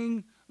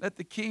king, let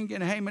the king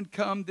and Haman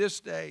come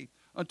this day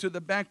unto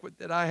the banquet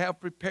that I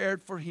have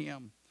prepared for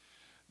him.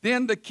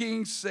 Then the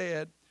king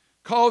said,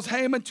 Cause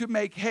Haman to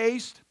make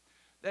haste,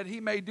 that he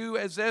may do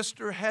as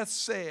Esther hath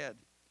said.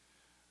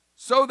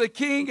 So the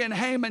king and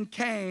Haman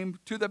came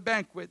to the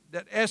banquet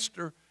that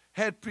Esther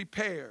had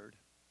prepared.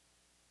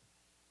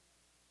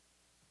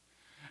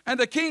 And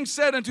the king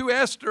said unto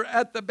Esther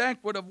at the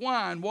banquet of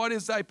wine, What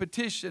is thy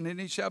petition?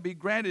 And it shall be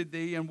granted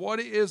thee. And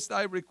what is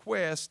thy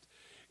request?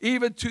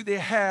 Even to the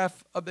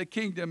half of the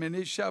kingdom, and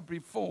it shall be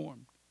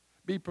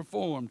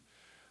performed.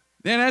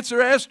 Then answered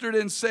Esther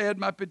and said,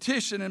 My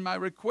petition and my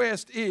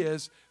request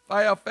is, if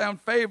I have found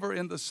favor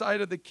in the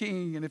sight of the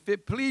king, and if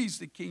it please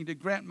the king to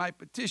grant my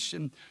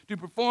petition, to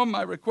perform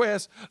my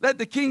request, let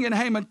the king and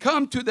Haman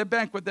come to the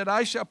banquet that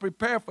I shall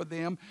prepare for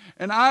them,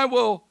 and I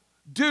will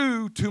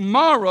do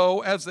tomorrow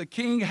as the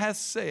king hath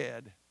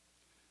said.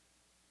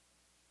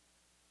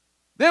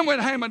 Then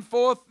went Haman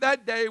forth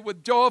that day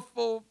with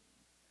joyful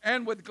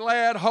and with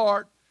glad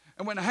heart.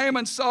 And when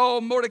Haman saw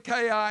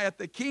Mordecai at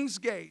the king's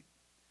gate,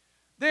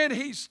 then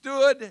he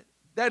stood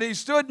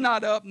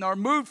not up nor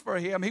moved for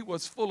him. He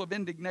was full of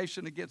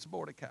indignation against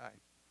Mordecai.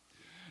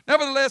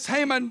 Nevertheless,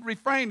 Haman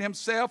refrained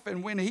himself,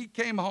 and when he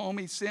came home,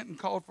 he sent and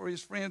called for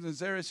his friends and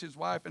Zeresh his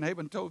wife, and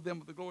Haman told them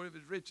of the glory of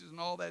his riches and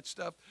all that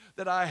stuff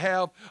that I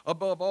have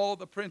above all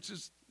the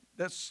princes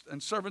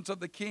and servants of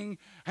the king.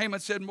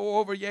 Haman said,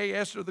 moreover, yea,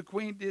 Esther the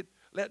queen did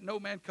let no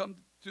man come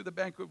to the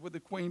banquet with the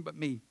queen but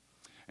me.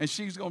 And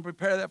she's going to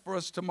prepare that for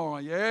us tomorrow.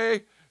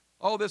 Yea,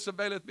 all this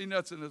availeth me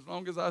nothing as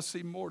long as I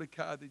see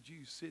Mordecai the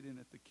Jew sitting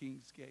at the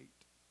king's gate.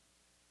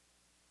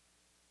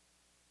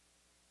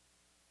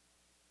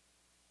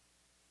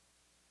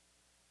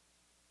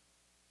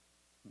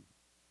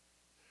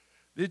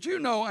 Did you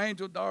know,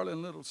 angel,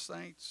 darling, little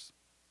saints,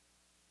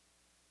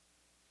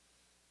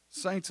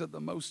 saints of the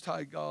Most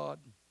High God,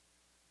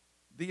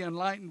 the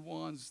enlightened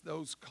ones,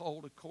 those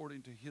called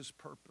according to his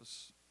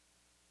purpose,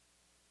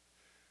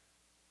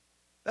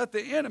 that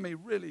the enemy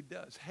really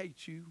does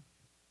hate you?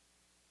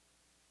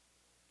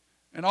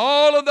 And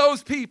all of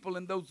those people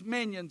and those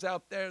minions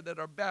out there that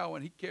are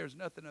bowing, he cares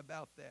nothing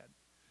about that.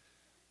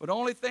 But the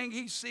only thing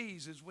he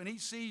sees is when he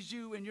sees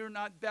you and you're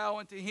not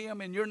bowing to him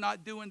and you're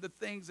not doing the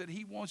things that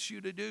he wants you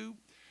to do,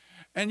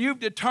 and you've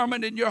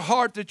determined in your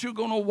heart that you're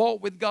going to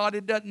walk with God,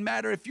 it doesn't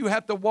matter if you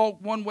have to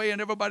walk one way and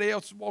everybody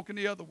else is walking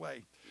the other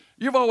way.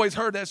 You've always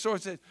heard that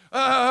story. Says,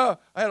 I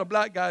had a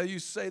black guy that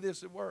used to say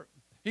this at work.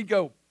 He'd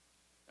go,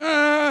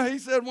 he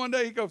said one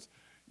day, he goes,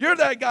 you're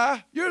that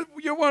guy.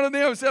 You're one of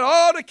them. He said,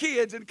 all the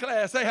kids in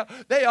class,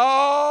 they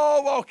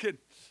all walking.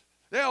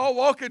 They're all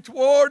walking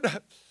toward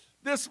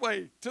this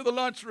way to the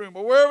lunchroom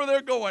or wherever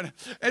they're going,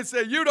 and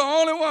say, you're the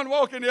only one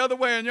walking the other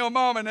way, and your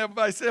mom and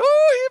everybody say,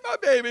 oh, he's my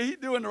baby. He's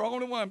doing the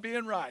only one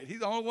being right. He's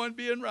the only one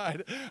being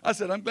right. I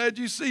said, I'm glad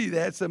you see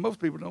that. I said,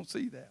 most people don't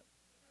see that.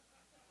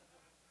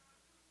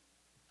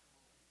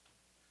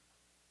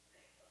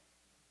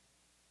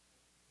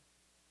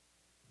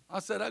 I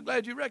said, I'm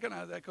glad you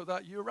recognize that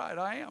because you're right.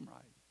 I am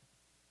right.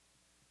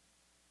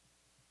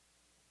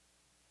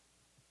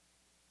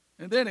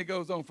 And then it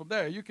goes on from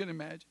there. You can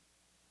imagine.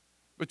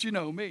 But you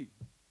know me.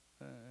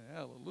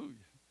 Hallelujah.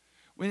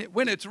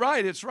 When it's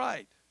right, it's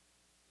right.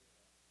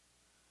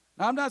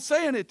 Now, I'm not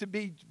saying it to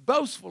be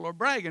boastful or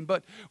bragging,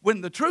 but when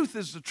the truth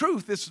is the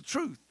truth, it's the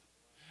truth.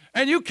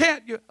 And you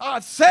can't,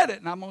 I've said it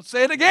and I'm going to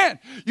say it again.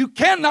 You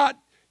can't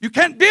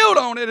build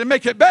on it and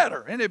make it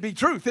better and it be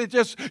truth. It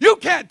just, you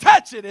can't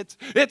touch it.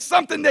 It's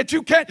something that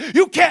you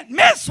can't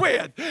mess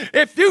with.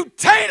 If you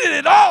tainted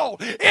it all,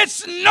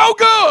 it's no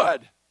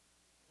good.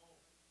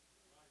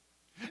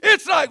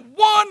 It's like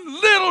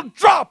one little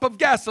drop of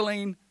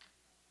gasoline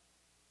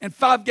and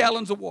 5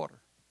 gallons of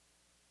water.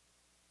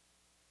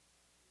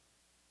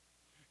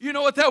 You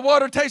know what that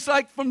water tastes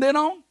like from then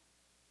on?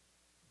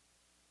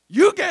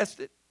 You guessed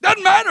it.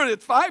 Doesn't matter if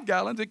it's 5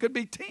 gallons. It could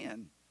be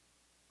 10.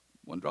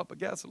 One drop of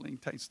gasoline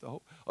tastes the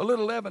whole. A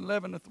little leaven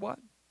leaveneth what?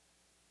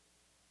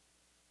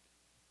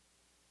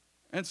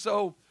 And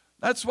so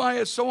that's why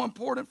it's so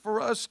important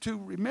for us to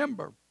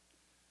remember.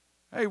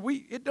 Hey,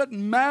 it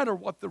doesn't matter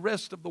what the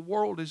rest of the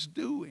world is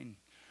doing.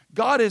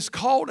 God has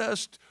called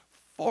us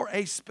for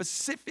a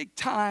specific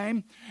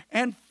time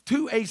and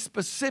to a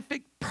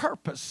specific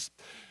purpose.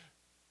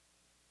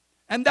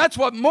 And that's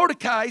what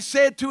Mordecai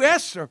said to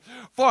Esther.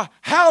 For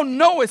how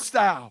knowest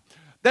thou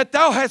that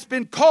thou hast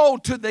been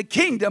called to the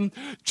kingdom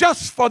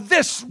just for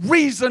this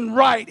reason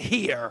right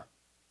here?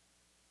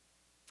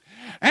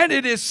 And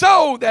it is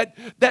so that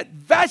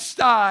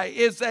Vashti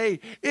is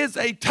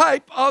a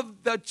type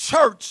of the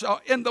church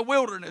in the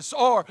wilderness,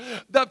 or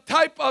the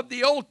type of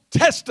the Old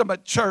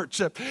Testament church,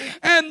 and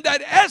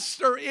that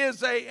Esther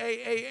is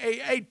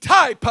a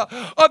type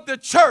of the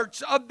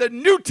church of the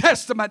New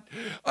Testament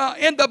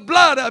in the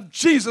blood of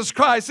Jesus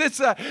Christ.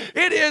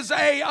 It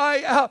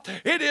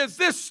is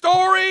this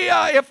story,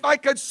 if I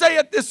could say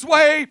it this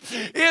way,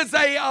 is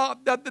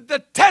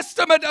the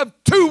testament of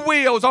two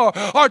wheels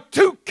or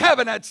two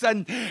covenants,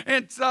 and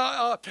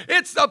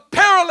it's the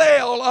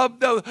parallel of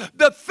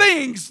the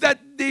things that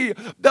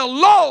the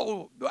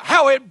law,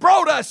 how it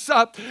brought us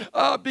up,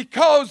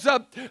 because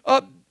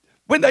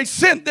when they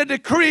sent the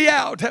decree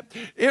out,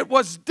 it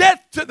was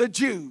death to the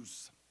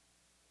Jews.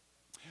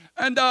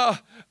 And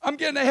I'm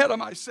getting ahead of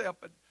myself,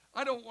 but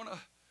I don't want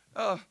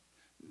to.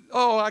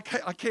 I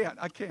can't.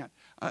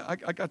 I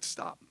got to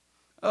stop.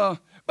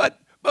 But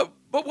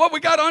what we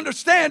got to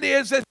understand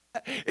is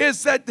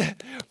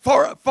that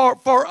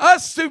for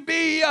us to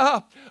be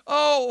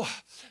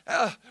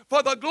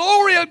for the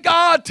glory of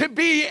God to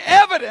be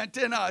evident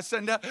in us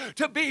and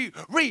to be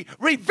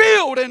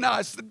revealed in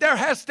us, there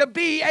has to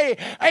be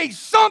a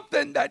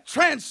something that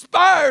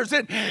transpires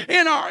in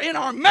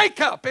our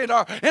makeup, in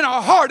our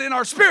heart, in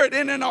our spirit,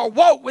 and in our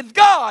walk with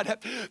God.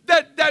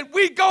 That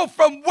we go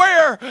from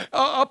where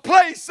a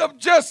place of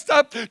just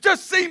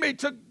seeming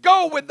to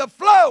go with the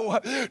flow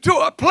to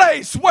a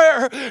place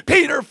where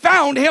Peter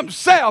found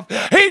himself.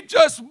 He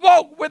just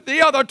walked with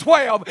the other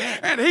 12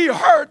 and he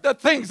heard the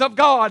things of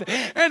God,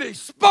 and and he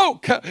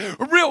spoke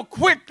real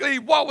quickly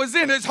what was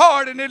in his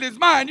heart and in his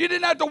mind. You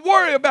didn't have to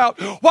worry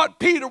about what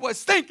Peter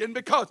was thinking,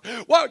 because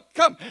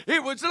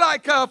it was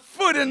like a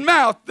foot and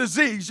mouth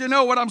disease. You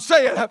know what I'm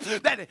saying?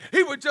 That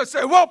he would just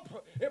say,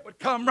 whoop, it would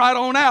come right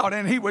on out,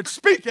 and he would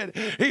speak it.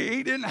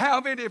 He didn't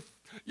have any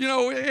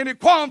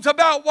qualms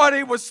about what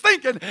he was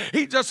thinking.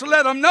 He just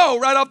let them know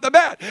right off the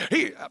bat.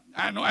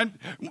 And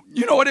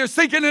you know what he was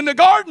thinking in the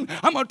garden?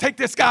 I'm going to take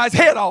this guy's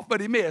head off,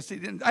 but he missed. He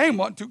didn't aim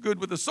one too good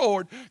with the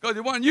sword, because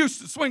he wasn't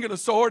used to swinging a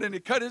sword, and he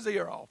cut his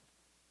ear off.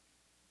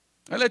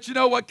 I let you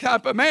know what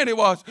type of man he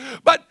was.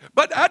 But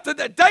after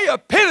the day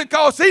of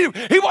Pentecost,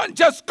 he wasn't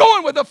just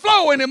going with the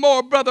flow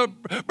anymore, Brother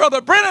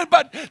Brennan,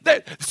 but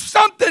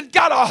something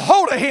got a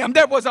hold of him.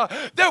 There was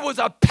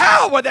a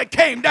power that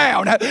came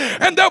down,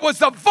 and there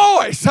was a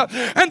voice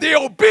and the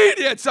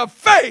obedience of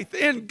faith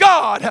in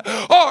God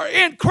or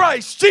in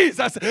Christ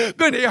Jesus.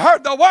 When he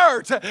heard the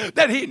words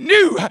that he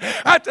knew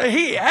after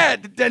he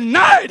had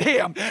denied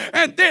him,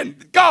 and then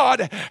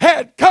God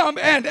had come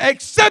and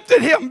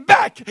accepted him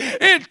back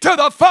into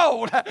the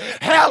fold.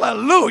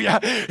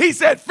 Hallelujah. He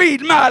said,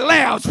 feed my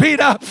lambs,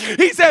 Peter.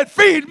 He said,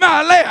 feed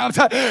my lambs.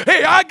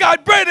 Hey, I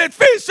got bread and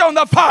fish on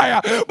the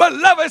fire, but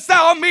lovest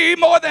thou me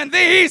more than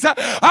these?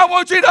 I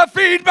want you to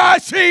feed my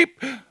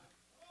sheep.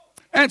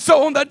 And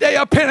so on the day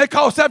of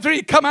Pentecost, after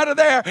he come out of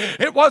there,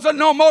 it wasn't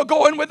no more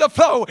going with the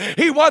flow.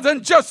 He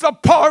wasn't just a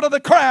part of the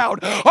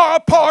crowd, or a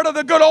part of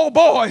the good old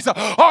boys, or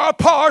a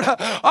part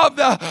of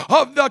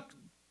the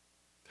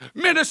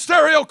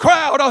ministerial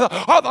crowd,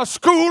 or the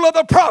school of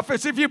the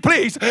prophets, if you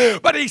please.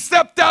 But he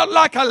stepped out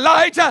like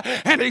Elijah,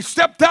 and he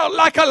stepped out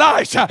like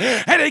Elisha,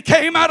 and he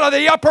came out of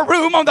the upper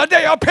room on the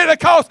day of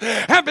Pentecost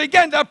and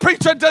began to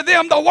preach unto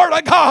them the word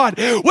of God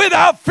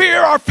without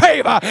fear or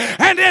favor.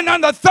 And then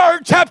in the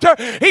 3rd chapter,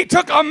 he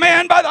took a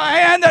man by the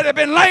hand that had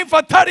been lame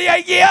for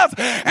 38 years,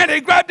 and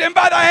he grabbed him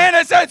by the hand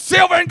and said,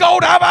 silver and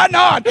gold have I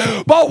none,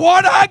 but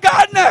what I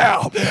got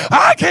now,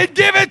 I can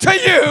give it to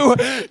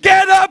you.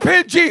 Get up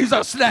in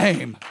Jesus'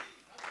 name.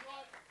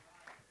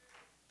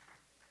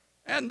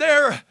 And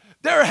there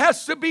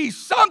has to be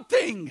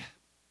something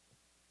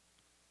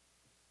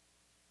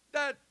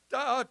that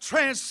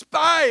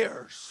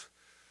transpires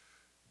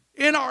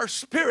in our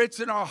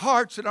spirits, in our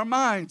hearts, in our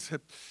minds,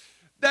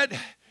 that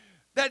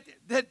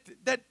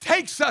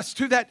takes us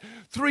to that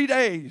 3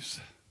 days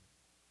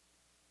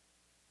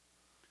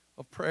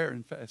of prayer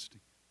and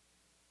fasting.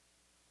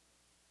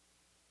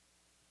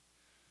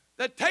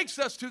 That takes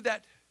us to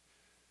that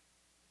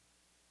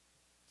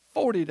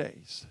 40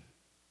 days.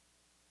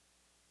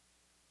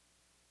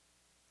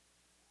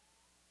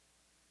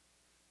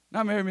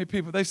 Not very many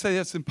people, they say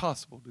that's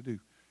impossible to do.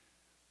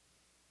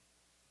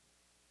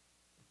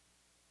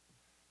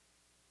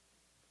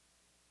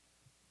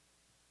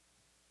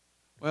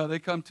 Well, they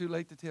come too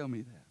late to tell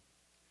me that.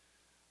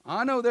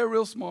 I know they're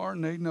real smart,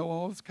 and they know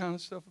all this kind of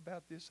stuff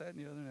about this, that, and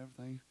the other, and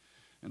everything,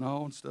 and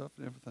all and stuff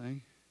and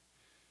everything.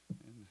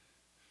 And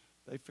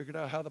they figured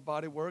out how the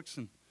body works,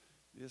 and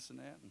this and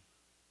that, and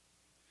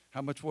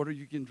how much water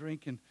you can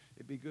drink, and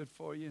it'd be good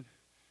for you.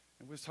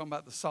 And we was talking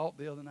about the salt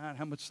the other night,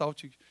 how much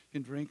salt you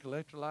can drink,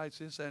 electrolytes,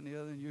 this, that, and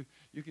the other, and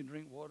you can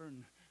drink water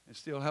and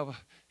still have a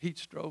heat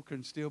stroke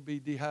and still be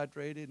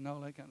dehydrated and all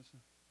that kind of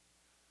stuff.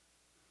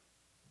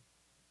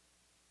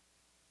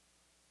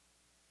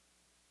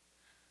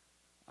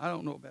 I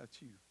don't know about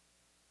you.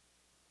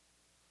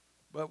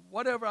 But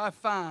whatever I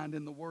find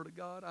in the Word of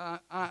God,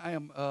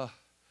 I'm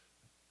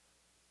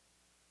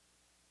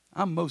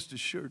most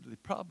assuredly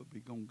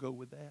probably going to go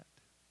with that.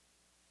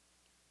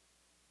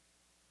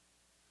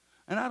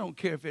 And I don't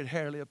care if it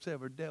hardly ups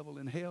every devil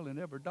in hell and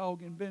every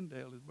dog in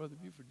Bendale, as Brother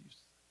Buford used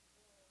to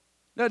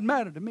say. Doesn't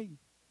matter to me.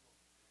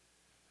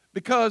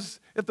 Because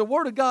if the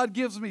Word of God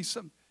gives me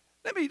some,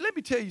 let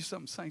me tell you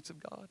something, saints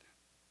of God.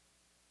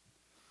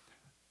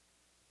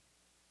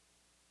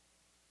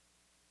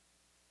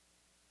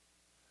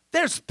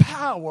 There's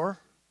power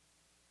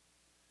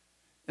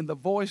in the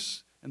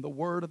voice and the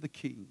word of the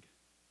King.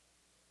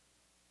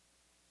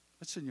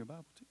 That's in your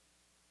Bible too.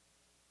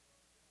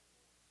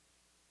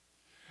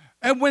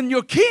 And when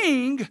your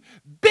king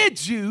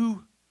bids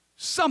you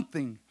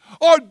something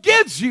or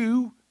gives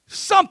you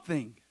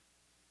something,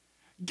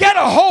 get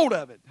a hold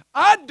of it.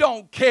 I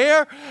don't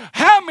care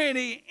how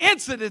many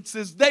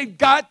incidences they've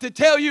got to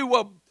tell you,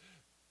 well,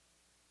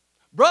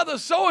 brother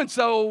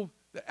so-and-so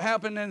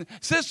happened, and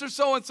sister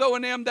so-and-so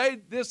and them,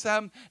 this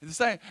happened, the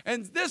same,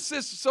 and this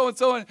sister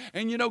so-and-so,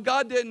 and you know,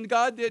 God didn't.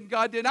 I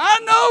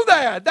know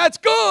that. That's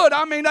good.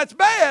 I mean, that's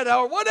bad,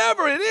 or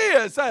whatever it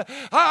is.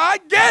 I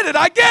get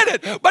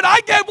it. But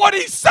I get what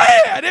he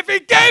said. If he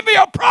gave me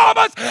a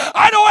promise,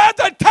 I don't have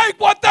to take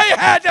what they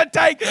had to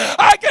take.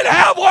 I can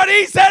have what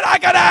he said I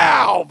can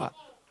have.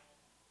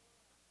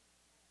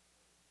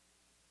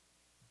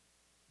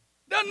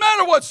 Doesn't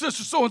matter what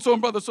sister so-and-so and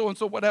brother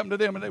so-and-so, what happened to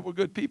them, and they were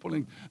good people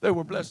and they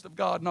were blessed of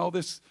God and all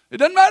this. It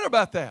doesn't matter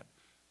about that.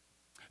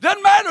 It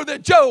doesn't matter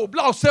that Job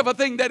lost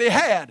everything that he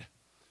had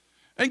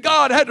and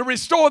God had to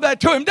restore that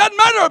to him. Doesn't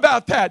matter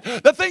about that.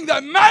 The thing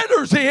that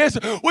matters is,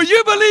 will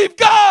you believe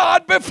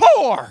God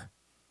before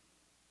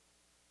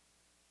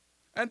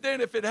And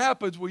then if it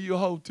happens, will you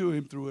hold to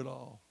him through it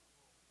all?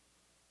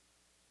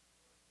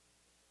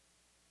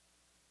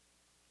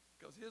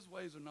 Because his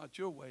ways are not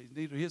your ways,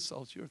 neither his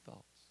thoughts your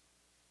thoughts.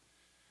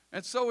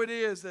 And so it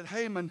is that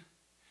Haman,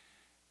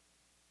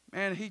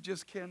 man, he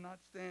just cannot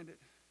stand it.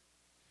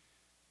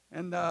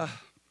 And let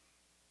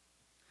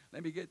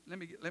me get through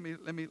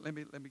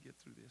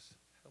this.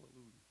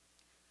 Hallelujah.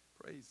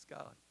 Praise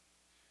God.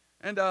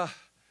 And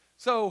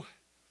so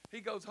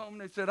he goes home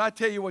and he said, I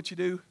tell you what you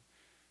do.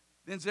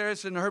 Then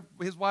Zeresh and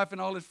his wife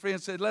and all his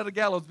friends said, let a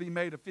gallows be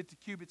made of 50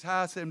 cubits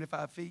high,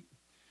 75 feet.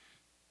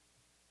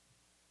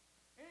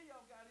 Any of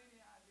y'all got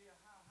any idea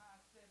how high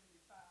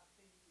 75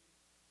 feet is?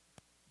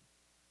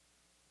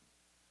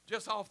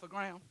 Just off the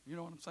ground, you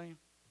know what I'm saying?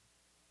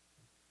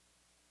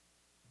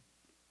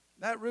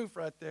 That roof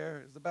right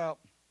there is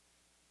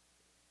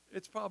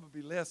it's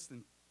probably less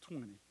than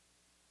 20.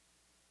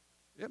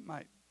 It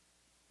might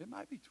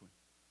be 20,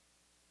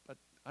 but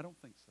I don't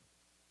think so.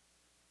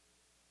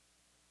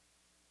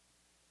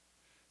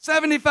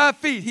 75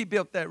 feet he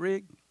built that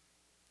rig.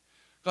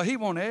 Because he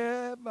wanted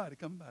everybody to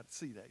come by to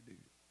see that dude.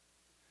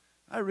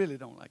 I really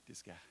don't like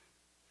this guy.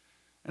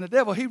 And the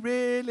devil, he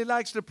really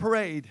likes to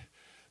parade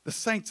the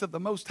saints of the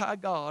Most High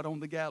God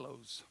on the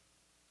gallows.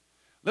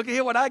 Look at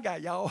here what I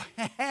got, y'all.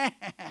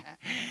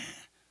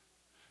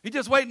 He's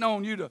just waiting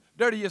on you to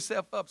dirty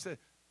yourself up. Say,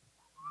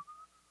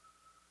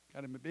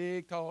 got him a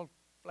big, tall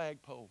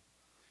flagpole.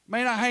 He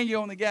may not hang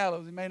you on the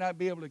gallows. He may not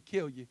be able to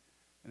kill you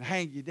and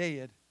hang you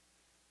dead.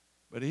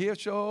 But he'll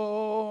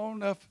sure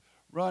enough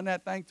run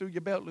that thing through your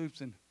belt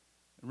loops and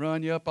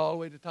run you up all the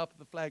way to the top of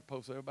the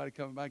flagpole so everybody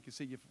coming by can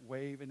see you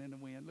waving in the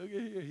wind. Look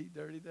at here, he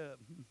dirtied up.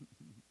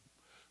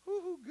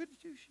 Ooh, good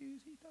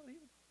shoes. He thought he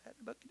had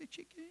a bucket of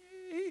chicken.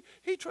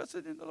 He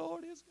trusted in the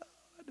Lord his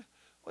God.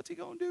 What's he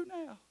going to do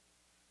now?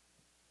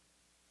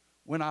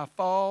 When I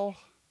fall,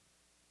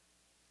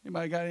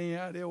 anybody got any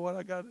idea what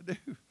I got to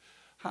do?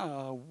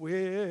 I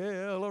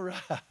will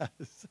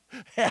arise.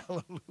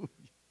 Hallelujah.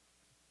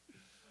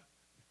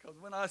 Because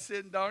when I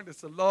sit in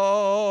darkness, the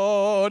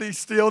Lord, he's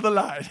still the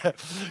light.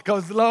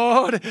 Because the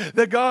Lord,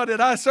 the God that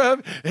I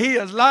serve, he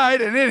is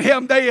light, and in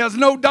him there is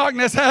no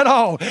darkness at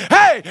all.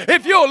 Hey,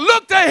 if you'll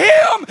look to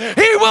him,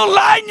 he will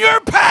lighten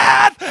your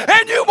path,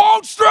 and you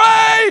won't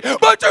stray,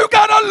 but you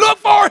got to look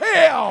for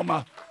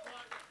him.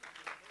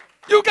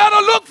 You got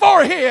to look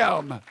for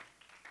him.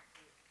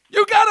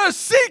 You got to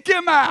seek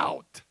him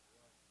out.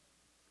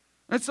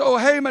 And so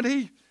Haman,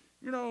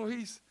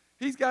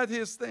 he's got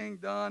his thing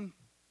done.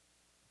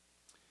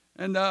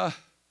 And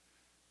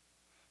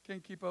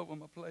can't keep up with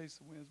my place.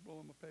 The wind's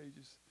blowing my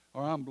pages.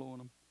 Or I'm blowing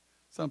them.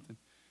 Something.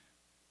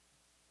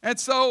 And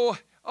so,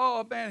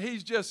 oh man,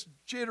 he's just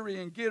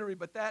jittery and gittery.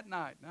 But that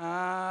night,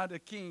 the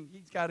king,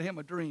 he's got him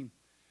a dream.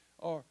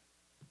 Or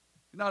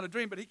not a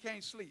dream, but he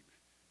can't sleep.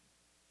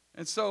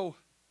 And so,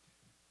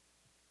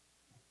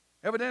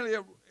 evidently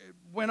it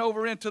went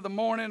over into the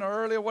morning or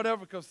early or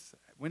whatever. Because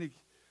when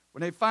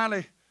they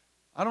finally,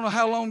 I don't know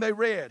how long they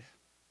read. It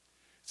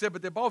said,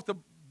 but they bought the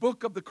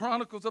book of the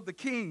Chronicles of the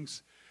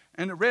Kings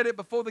and read it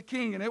before the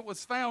king, and it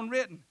was found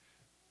written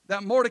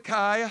that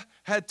Mordecai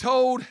had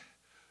told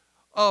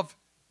of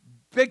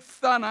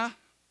Bigthana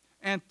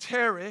and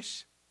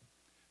Teresh,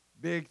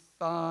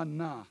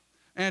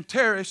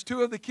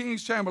 two of the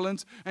king's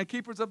chamberlains and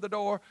keepers of the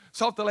door,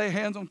 sought to lay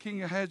hands on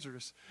King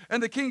Ahasuerus.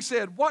 And the king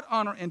said, what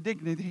honor and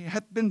dignity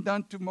hath been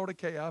done to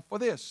Mordecai for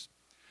this?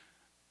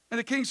 And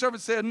the king's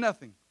servant said,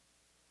 nothing.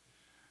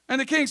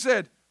 And the king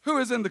said, who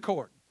is in the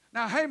court?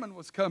 Now Haman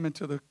was coming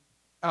to the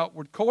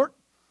outward court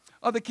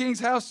of the king's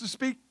house to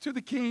speak to the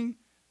king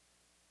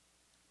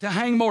to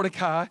hang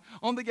Mordecai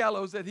on the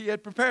gallows that he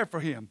had prepared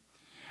for him.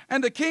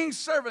 And the king's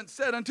servant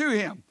said unto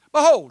him,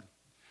 behold,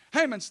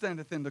 Haman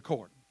standeth in the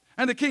court.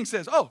 And the king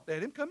says, oh,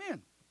 let him come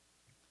in.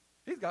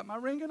 He's got my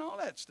ring and all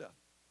that stuff.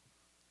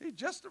 He's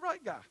just the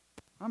right guy.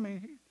 I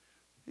mean,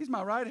 he's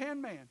my right-hand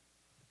man.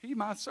 He's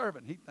my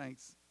servant. He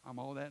thinks I'm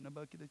all that in a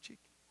bucket of chicken.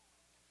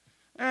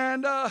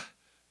 And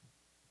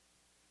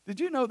did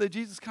you know that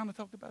Jesus kind of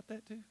talked about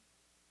that too?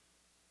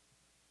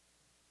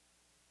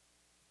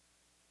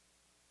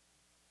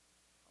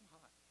 I'm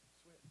hot,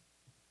 sweating.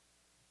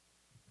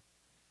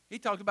 He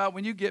talked about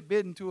when you get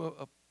bidden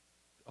to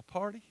a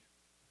party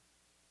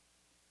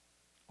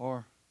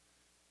or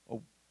a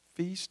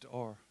feast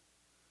or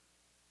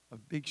a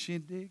big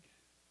shindig.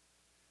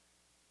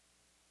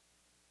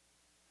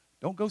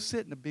 Don't go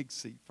sit in a big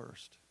seat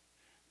first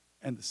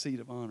and the seat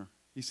of honor.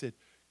 He said,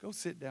 go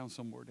sit down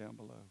somewhere down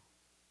below.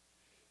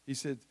 He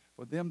said,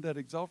 for them that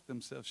exalt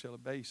themselves shall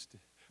abase,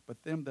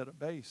 but them that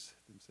abase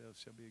themselves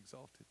shall be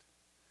exalted.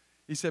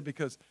 He said,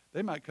 because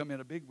they might come in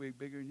a big wig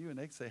bigger than you, and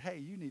they say, hey,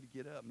 you need to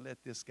get up and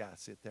let this guy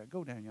sit there.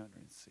 Go down yonder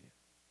and sit.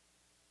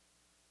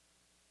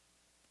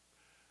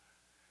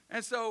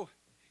 And so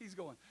he's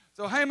going.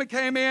 So Haman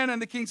came in, and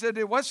the king said,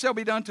 what shall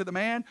be done to the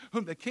man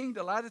whom the king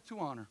delighteth to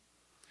honor?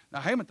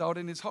 Now Haman thought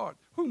in his heart,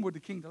 whom would the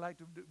king delight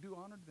to do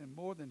honor than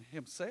more than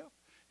himself?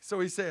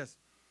 So he says,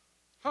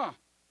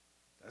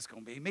 That's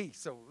going to be me.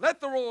 So let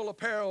the royal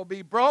apparel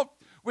be brought,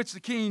 which the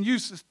king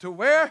uses to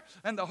wear,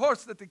 and the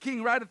horse that the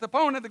king rideth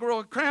upon, and the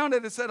royal crown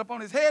that is set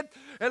upon his head.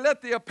 And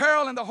let the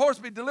apparel and the horse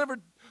be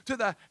delivered to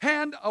the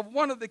hand of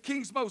one of the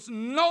king's most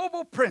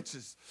noble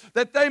princes,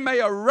 that they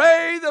may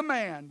array the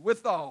man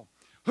withal,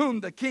 whom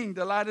the king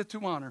delighted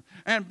to honor,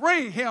 and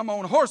bring him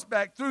on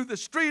horseback through the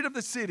street of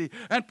the city,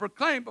 and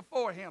proclaim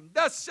before him,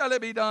 thus shall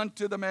it be done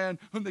to the man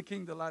whom the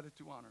king delighted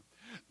to honor.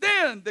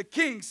 Then the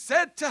king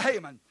said to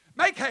Haman,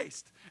 make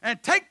haste,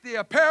 and take the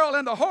apparel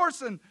and the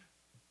horse, and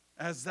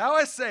as thou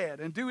hast said,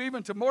 and do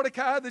even to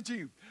Mordecai the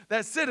Jew,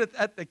 that sitteth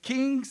at the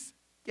king's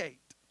gate.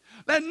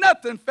 Let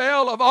nothing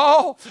fail of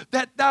all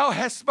that thou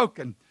hast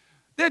spoken.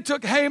 Then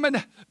took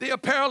Haman the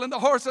apparel and the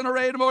horse, and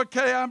arrayed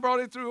Mordecai, and brought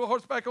him through a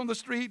horseback on the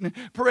street, and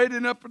paraded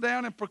him up and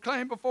down, and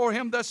proclaimed before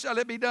him, thus shall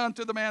it be done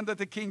to the man that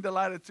the king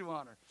delighted to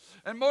honor.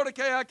 And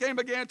Mordecai came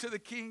again to the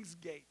king's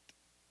gate.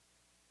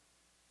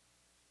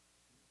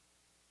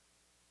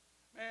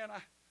 Man,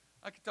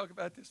 I could talk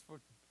about this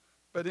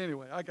but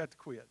anyway, I got to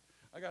quit.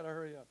 I got to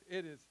hurry up.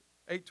 It is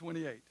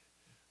 8:28.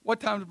 What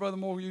time does Brother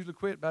Moore usually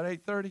quit? About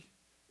 8:30?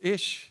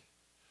 Ish.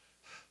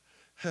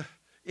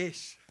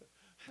 Ish.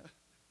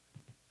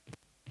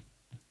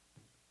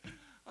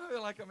 I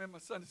feel like I'm in my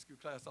Sunday school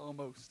class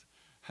almost.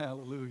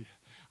 Hallelujah.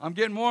 I'm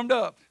getting warmed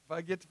up. If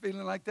I get to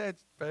feeling like that,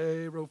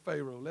 Pharaoh,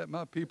 let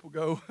my people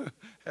go.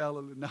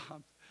 Hallelujah. No,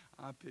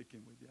 I'm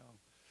picking with y'all.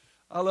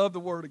 I love the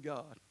Word of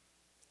God.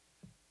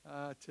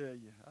 I tell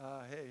you,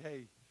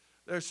 hey,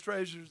 there's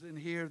treasures in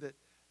here that,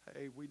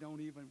 hey, we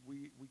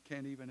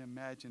can't even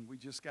imagine. We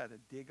just got to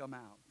dig them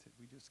out.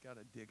 We just got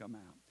to dig them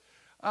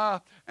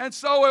out. And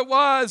so it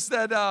was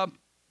that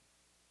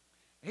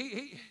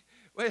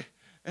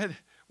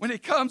when he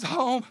comes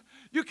home,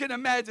 you can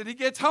imagine, he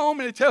gets home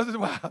and he tells his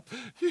wife,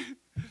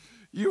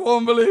 you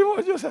won't believe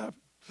what just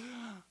happened.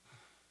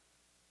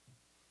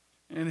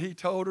 And he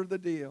told her the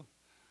deal.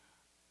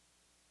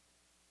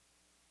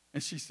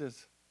 And she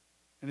says,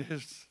 and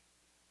his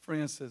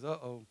friend says,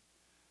 uh-oh,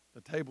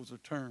 the tables are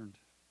turned.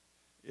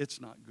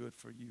 It's not good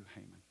for you,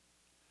 Haman,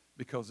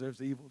 because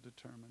there's evil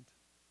determined.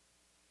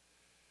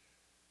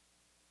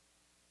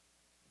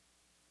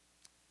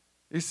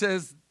 He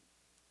says,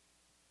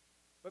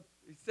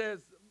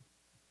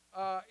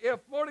 if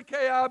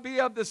Mordecai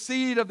be of the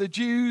seed of the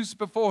Jews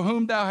before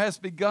whom thou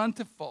hast begun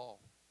to fall,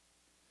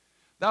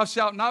 thou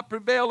shalt not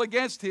prevail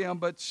against him,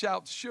 but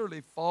shalt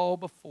surely fall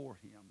before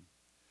him.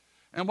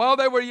 And while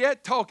they were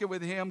yet talking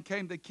with him,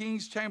 came the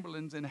king's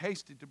chamberlains and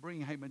hasted to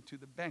bring Haman to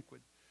the banquet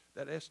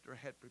that Esther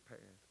had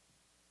prepared.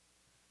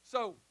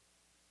 So,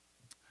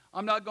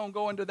 I'm not going to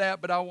go into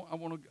that, but I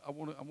want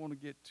to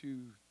get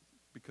to,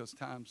 because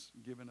time's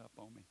giving up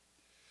on me.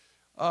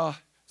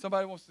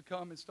 Somebody wants to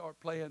come and start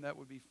playing, that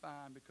would be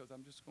fine, because I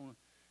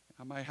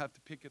might have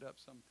to pick it up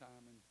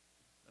sometime, and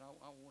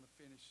I want to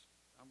finish.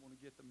 I want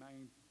to get the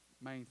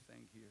main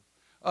thing here.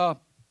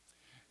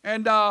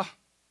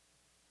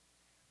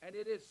 And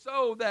it is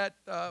so that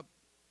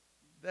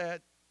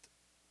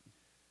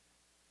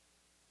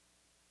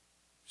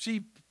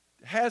she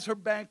has her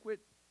banquet,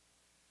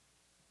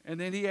 and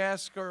then he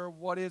asks her,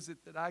 what is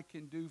it that I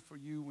can do for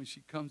you, when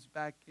she comes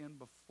back in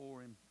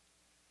before him?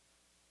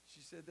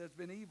 She said, there's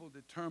been evil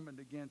determined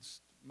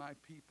against my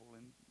people,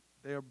 and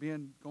they're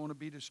going to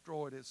be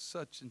destroyed at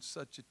such and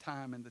such a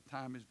time, and the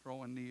time is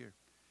drawing near.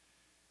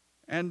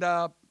 And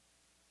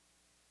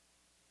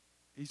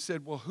he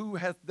said, well, who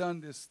hath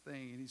done this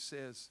thing? And he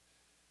says,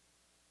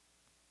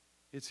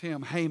 it's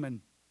him,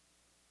 Haman.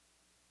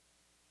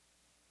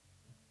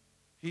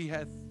 He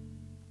hath,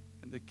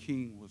 and the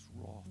king was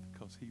wroth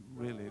because he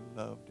really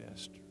loved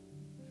Esther.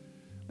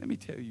 Let me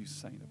tell you,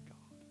 saint of God,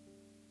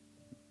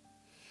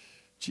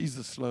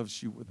 Jesus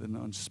loves you with an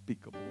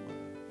unspeakable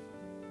love.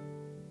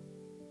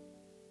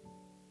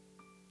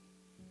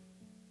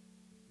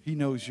 He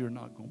knows you're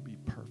not going to be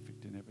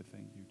perfect in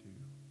everything you do,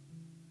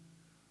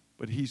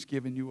 but he's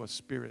given you a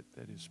spirit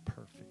that is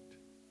perfect.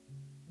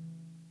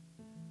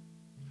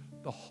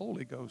 The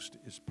Holy Ghost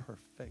is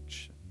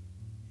perfection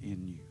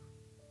in you.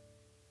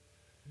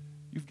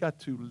 You've got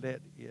to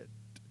let it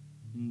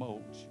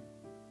mold you.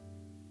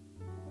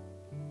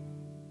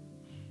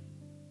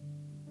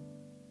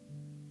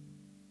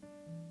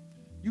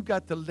 You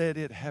got to let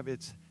it have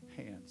its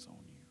hands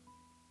on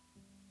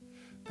you.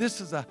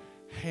 This is a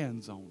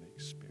hands-on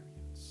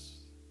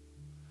experience.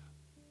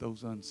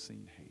 Those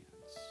unseen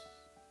hands.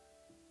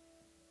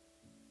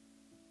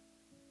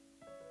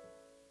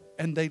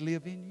 And they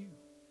live in you.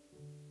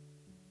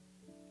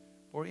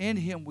 For in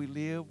him we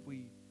live,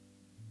 we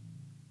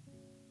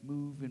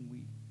move, and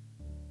we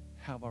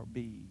have our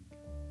being.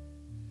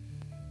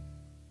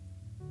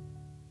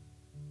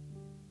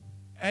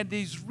 And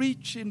he's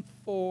reaching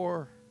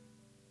for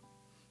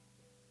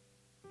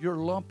your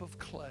lump of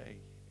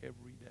clay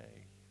every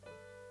day.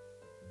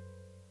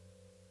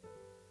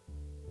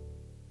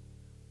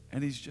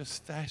 And he's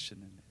just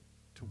fashioning it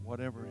to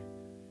whatever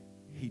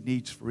he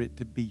needs for it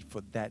to be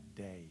for that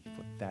day,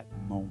 for that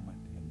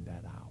moment, and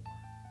that hour.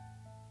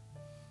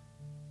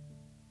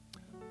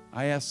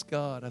 I asked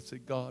God, I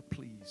said, God,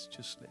 please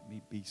just let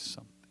me be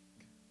something.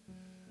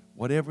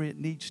 whatever it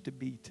needs to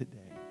be today.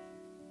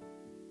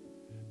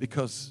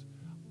 Because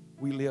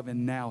we live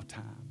in now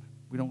time.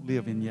 We don't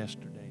live in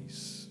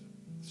yesterday's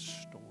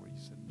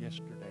stories and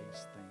yesterday's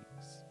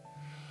things.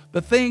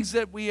 The things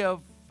that we have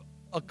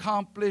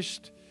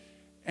accomplished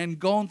and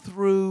gone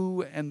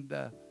through, and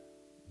the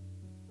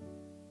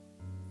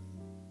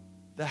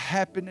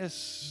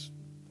happiness,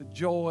 the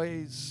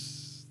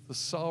joys, the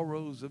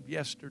sorrows of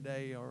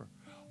yesterday are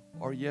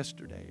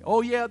yesterday.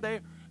 Oh yeah,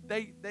 they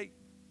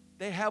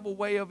have a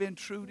way of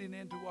intruding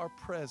into our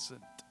present.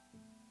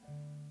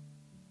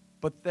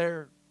 But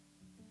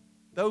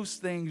those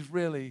things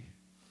really,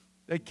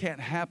 they can't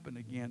happen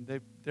again.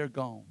 They're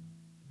gone.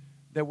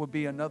 There will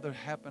be another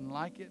happen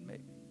like it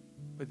maybe,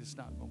 but it's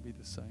not going to be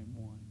the same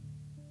one.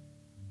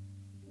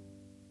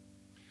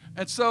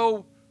 And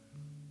so,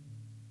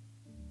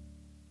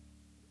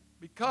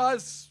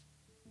 because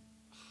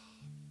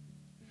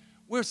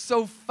we're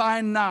so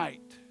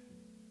finite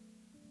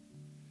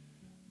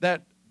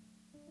that,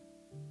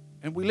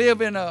 and we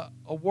live in a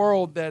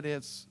world that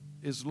is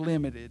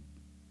limited,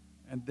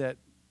 and that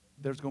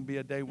there's going to be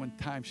a day when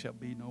time shall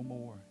be no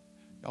more.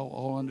 Y'all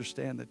all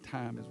understand that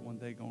time is one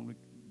day going to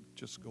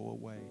just go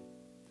away.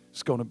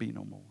 It's going to be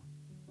no more.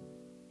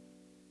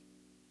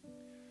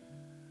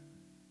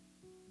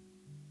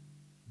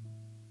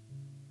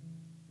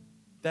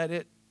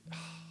 That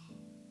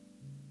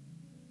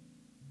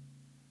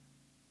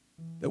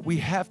we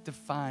have to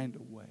find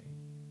a way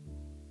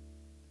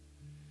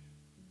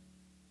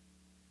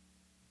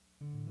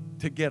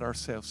to get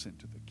ourselves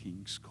into the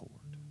King's court.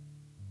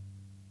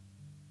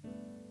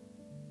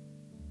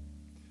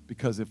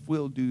 Because if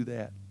we'll do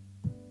that,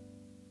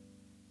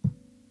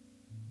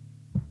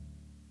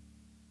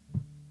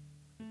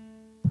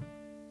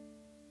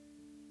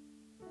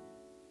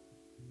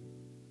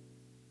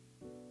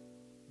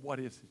 what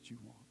is it you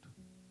want?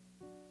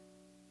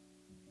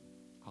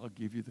 I'll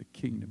give you the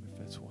kingdom if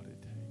that's what it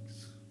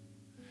takes.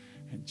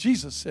 And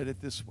Jesus said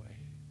it this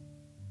way: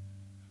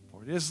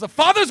 for it is the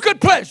Father's good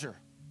pleasure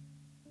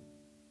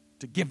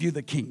to give you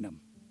the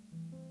kingdom.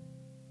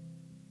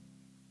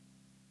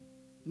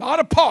 Not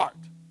a part.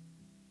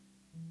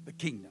 The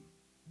kingdom.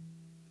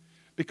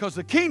 Because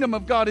the kingdom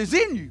of God is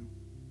in you.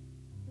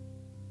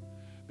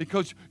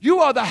 Because you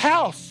are the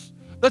house,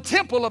 the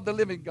temple of the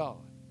living God.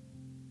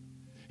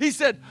 He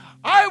said,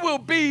 I will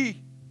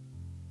be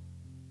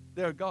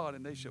their God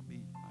and they shall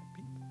be my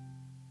people.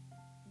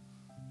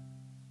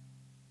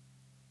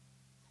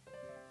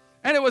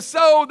 And it was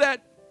so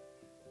that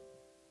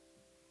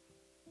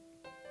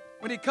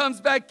when he comes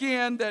back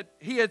in, that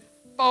he had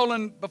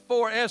fallen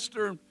before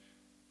Esther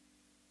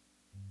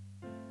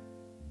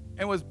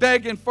and was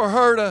begging for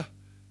her to,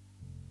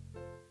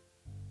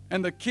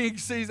 and the king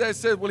sees that and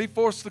said, will he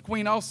force the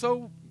queen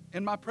also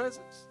in my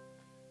presence?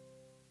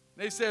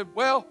 They said,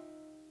 well,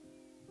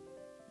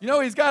 you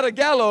know, he's got a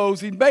gallows.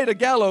 He made a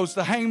gallows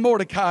to hang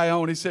Mordecai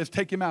on. He says,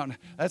 take him out.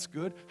 That's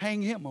good.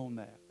 Hang him on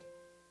that.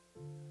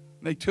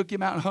 And they took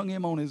him out and hung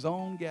him on his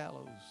own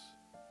gallows.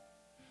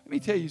 Let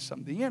me tell you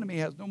something. The enemy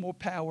has no more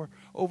power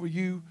over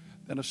you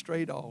than a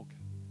stray dog.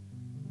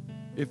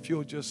 If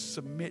you'll just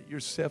submit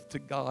yourself to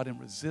God and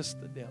resist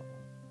the devil.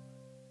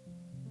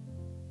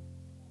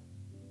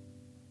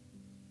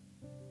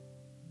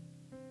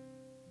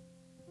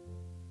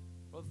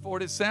 Brother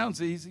Ford, it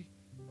sounds easy.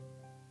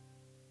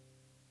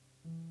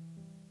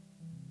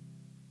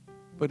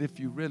 But if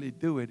you really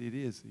do it, it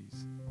is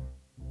easy.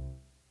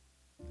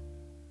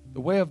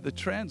 The way of the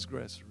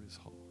transgressor is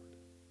hard.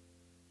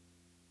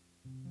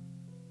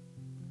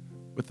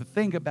 But the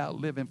thing about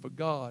living for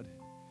God,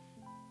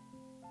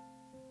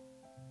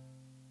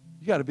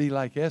 you got to be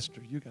like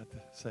Esther. You got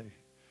to say,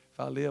 if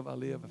I live, I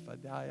live. If I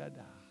die, I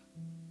die.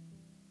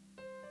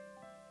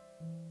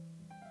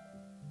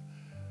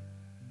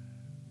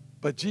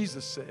 But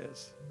Jesus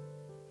says,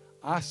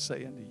 I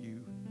say unto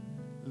you,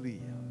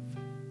 live.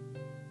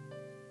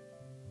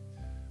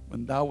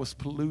 When thou was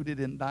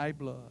polluted in thy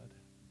blood,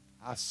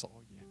 I saw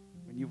you.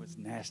 When you was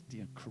nasty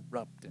and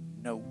corrupt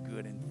and no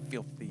good and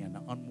filthy and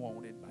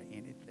unwanted by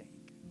anything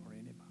or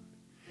anybody.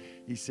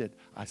 He said,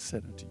 I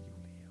said unto you,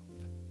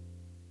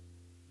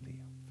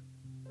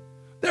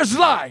 there's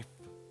life.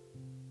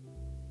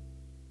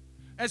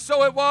 And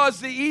so it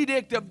was the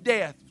edict of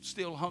death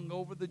still hung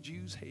over the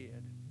Jews'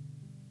 head.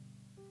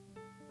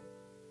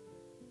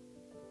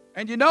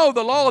 And you know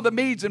the law of the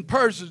Medes and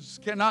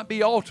Persians cannot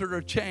be altered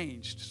or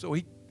changed. So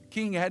the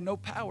king had no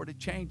power to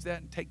change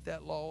that and take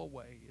that law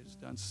away. It's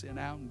done sent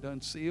out and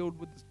done sealed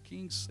with the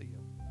king's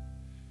seal.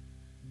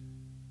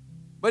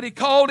 But he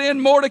called in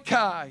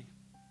Mordecai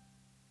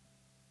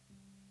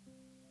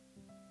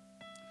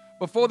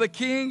before the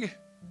king.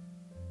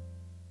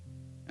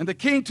 And the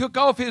king took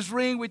off his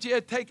ring, which he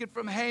had taken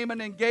from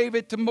Haman, and gave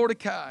it to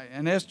Mordecai.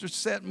 And Esther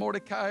set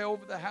Mordecai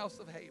over the house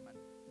of Haman.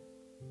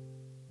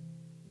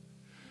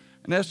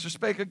 And Esther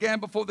spake again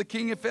before the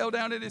king and fell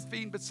down at his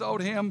feet and besought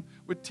him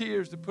with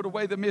tears to put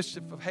away the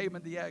mischief of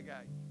Haman the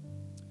Agagite.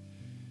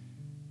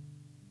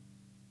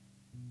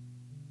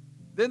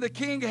 Then the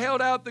king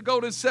held out the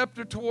golden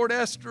scepter toward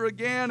Esther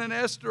again, and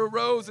Esther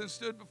arose and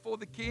stood before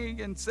the king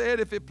and said,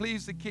 if it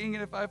please the king,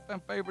 and if I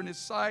found favor in his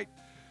sight,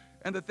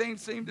 and the thing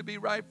seemed to be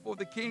right for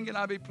the king, and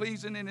I be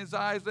pleasing in his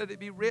eyes, let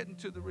it be written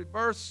to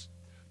reverse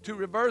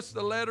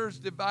the letters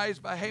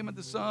devised by Haman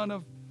the son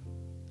of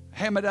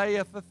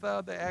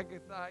Hammedatha the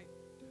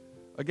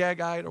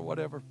Agagite or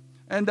whatever,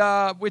 and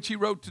which he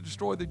wrote to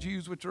destroy the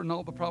Jews which are in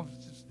all the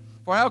provinces.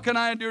 For how can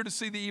I endure to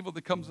see the evil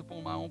that comes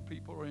upon my own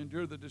people, or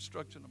endure the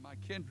destruction of my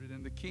kindred?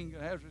 And the king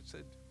of Ahasuerus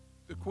said to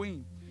the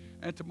queen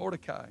and to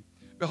Mordecai,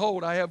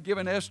 behold, I have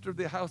given Esther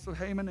the house of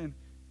Haman, and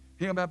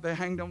him have they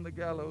hanged on the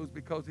gallows,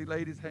 because he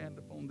laid his hand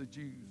upon the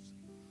Jews.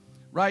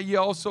 Write ye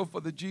also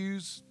for the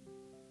Jews,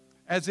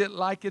 as it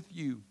liketh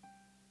you,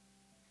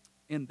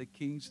 in the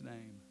king's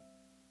name.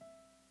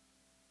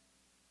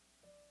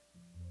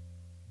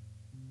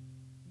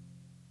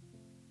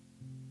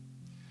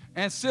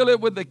 And seal it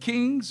with the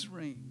king's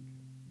ring.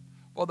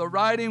 For the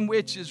writing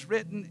which is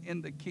written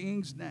in the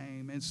king's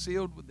name and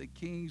sealed with the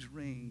king's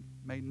ring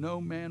may no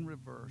man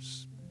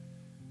reverse.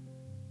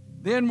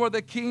 Then were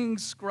the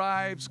king's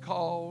scribes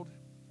called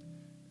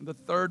in the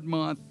 3rd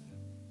month.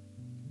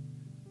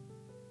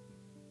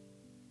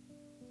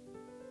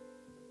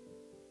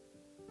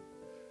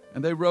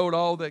 And they wrote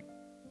all that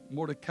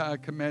Mordecai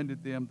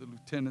commanded them, the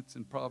lieutenants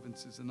and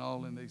provinces and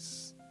all,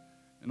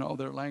 in all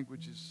their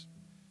languages,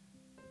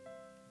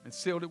 and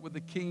sealed it with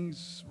the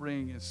king's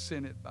ring and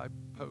sent it by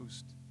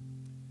post.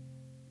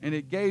 And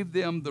it gave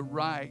them the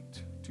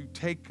right to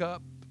take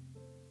up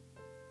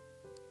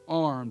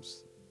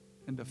arms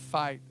and to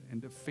fight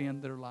and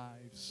defend their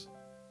lives.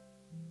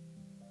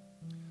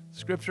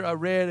 Scripture I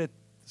read at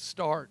the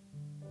start.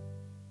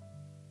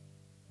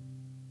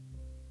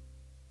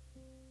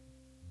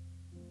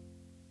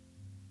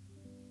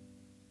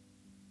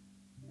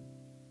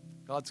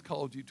 God's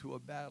called you to a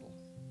battle.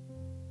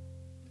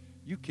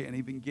 You can't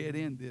even get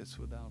in this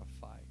without a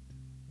fight.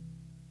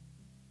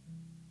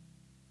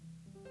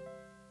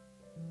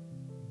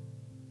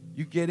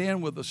 You get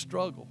in with a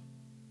struggle.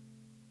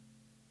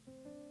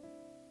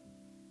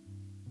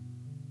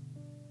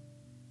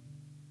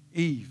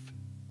 Eve,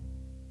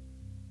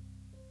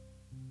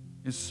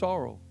 in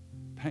sorrow,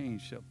 pain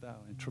shalt thou,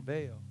 in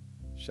travail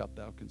shalt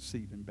thou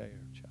conceive and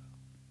bear, child.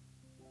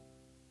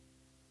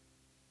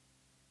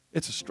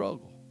 It's a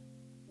struggle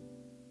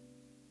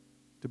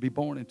to be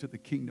born into the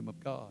kingdom of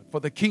God. For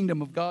the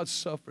kingdom of God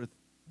suffereth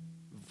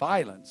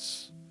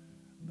violence.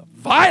 The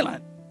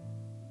violent.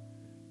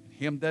 And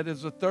him that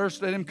is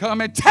athirst, let him come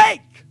and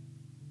take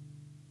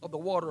of the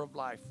water of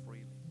life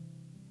freely.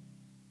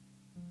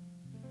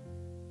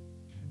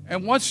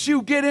 And once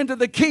you get into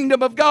the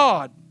kingdom of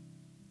God,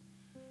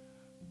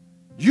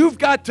 you've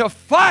got to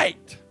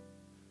fight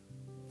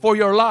for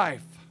your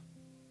life.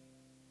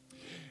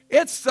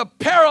 It's the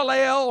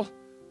parallel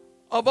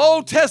of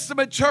Old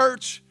Testament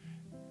church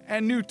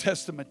and New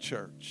Testament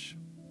church.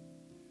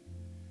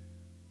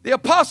 The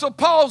Apostle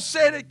Paul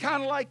said it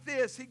kind of like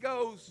this.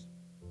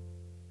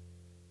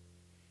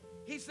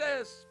 He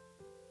says,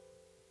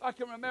 if I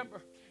can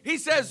remember, he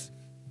says,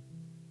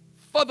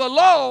 for the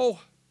law,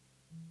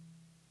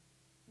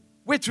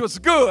 which was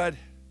good,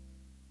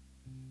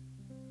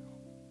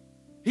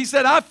 he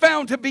said, I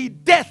found to be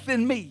death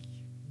in me.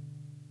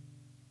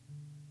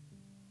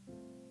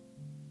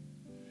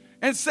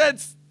 And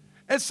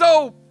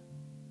so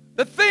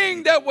the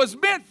thing that was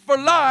meant for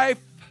life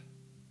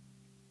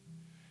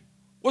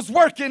was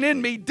working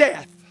in me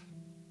death.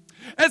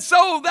 And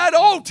so that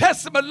Old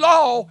Testament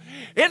law,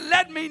 it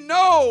let me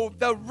know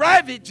the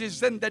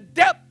ravages and the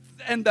depth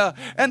and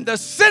the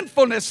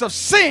sinfulness of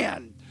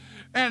sin.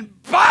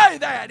 And by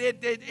that,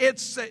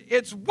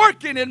 it's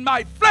working in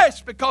my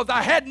flesh, because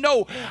I had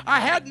no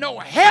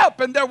help,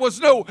 and there was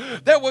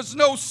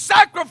no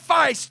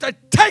sacrifice to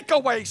take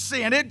away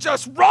sin. It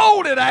just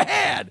rolled it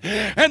ahead,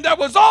 and there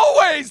was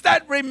always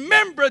that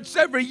remembrance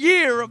every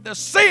year of the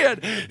sin.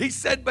 He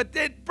said, but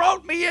it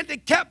brought me into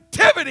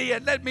captivity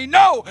and let me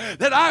know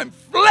that I'm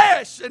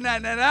flesh and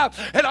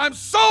I'm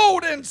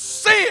sold in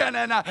sin,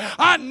 and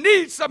I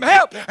need some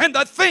help. And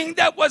the thing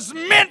that was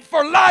meant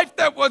for life,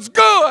 that was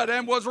good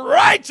and was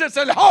righteous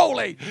and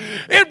holy,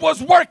 it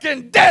was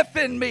working death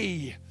in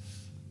me.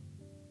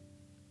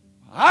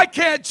 I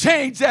can't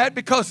change that,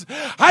 because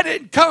I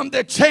didn't come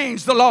to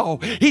change the law.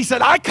 He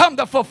said, I come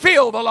to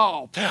fulfill the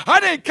law. I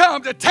didn't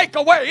come to take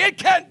away. It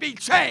can't be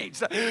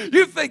changed.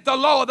 You think the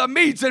law of the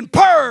Medes and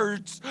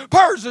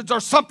Persians or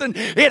something?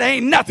 It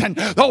ain't nothing.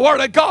 The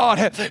Word of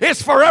God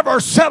is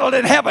forever settled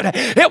in heaven.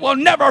 It will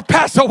never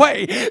pass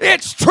away.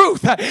 It's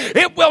truth.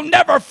 It will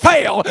never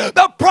fail.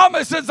 The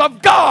promises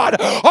of God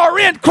are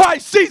in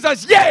Christ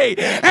Jesus, yea,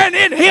 and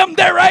in Him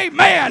there,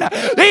 amen.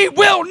 He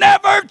will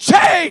never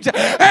change,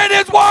 and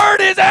His Word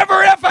is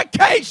ever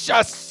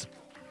efficacious.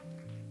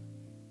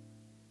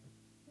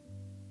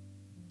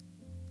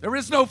 There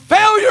is no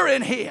failure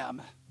in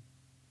Him.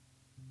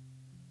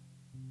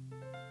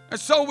 And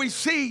so we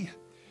see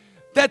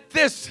that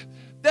it's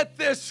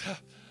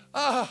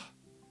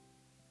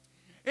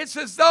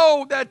as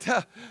though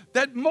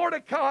that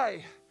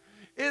Mordecai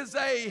is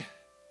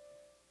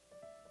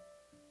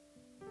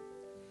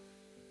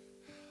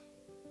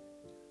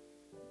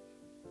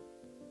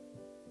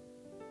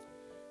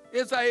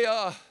is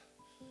a,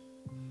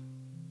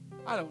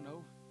 I don't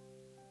know,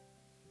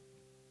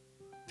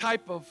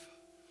 type of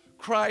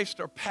Christ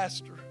or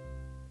pastor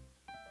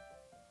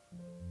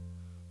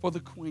for the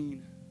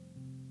queen.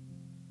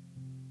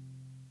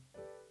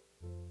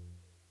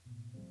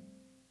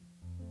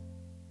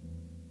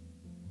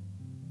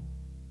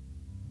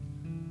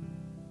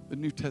 The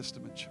New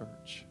Testament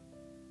church.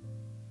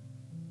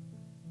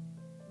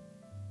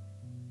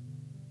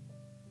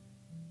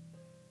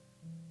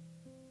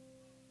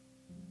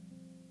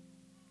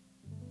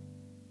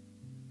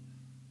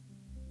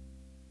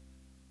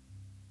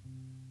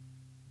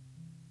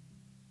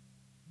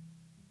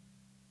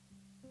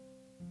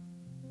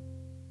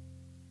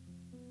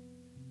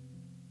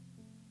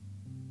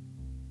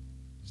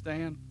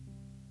 Stan,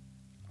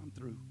 I'm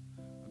through.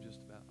 I'm done.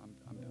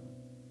 I'm done.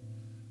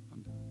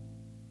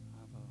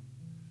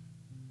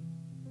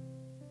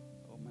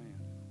 Oh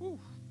man. Whew.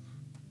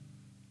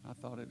 I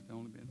thought it had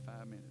only been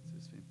 5 minutes.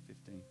 It's been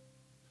 15.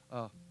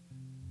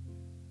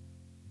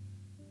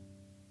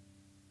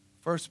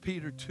 1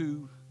 Peter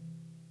 2.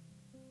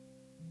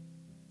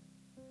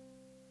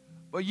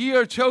 But ye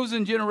are a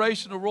chosen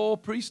generation, a royal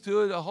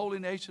priesthood, a holy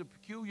nation, a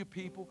peculiar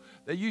people,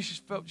 that you should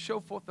show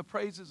forth the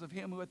praises of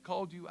him who hath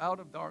called you out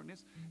of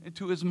darkness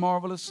into his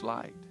marvelous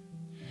light,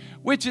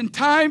 which in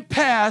time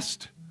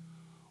past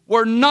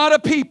were not a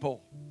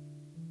people,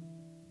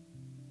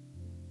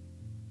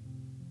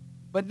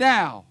 but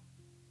now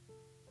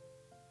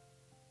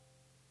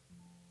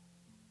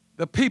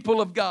the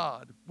people of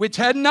God, which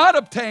had not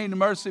obtained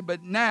mercy,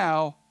 but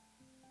now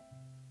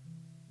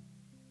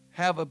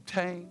have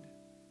obtained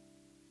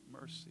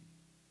mercy.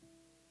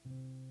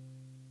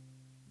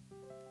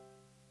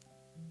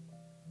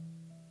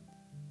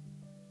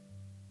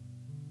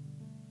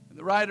 And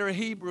the writer of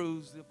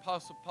Hebrews, the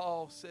Apostle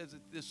Paul, says it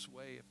this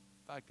way, if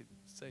I could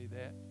say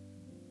that.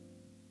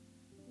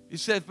 He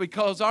says,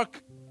 because our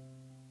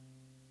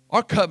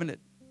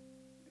covenant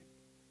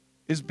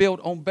is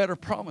built on better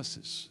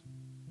promises.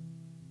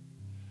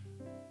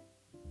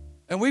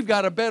 And we've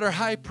got a better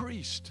high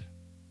priest.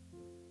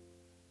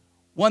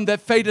 One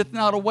that fadeth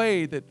not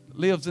away, that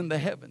lives in the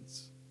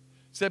heavens.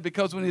 He said,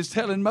 because when he's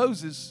telling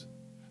Moses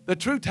the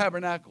true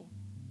tabernacle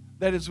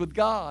that is with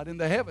God in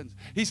the heavens,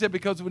 he said,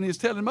 because when he's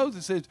telling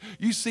Moses, he says,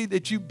 you see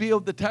that you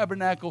build the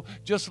tabernacle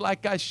just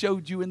like I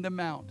showed you in the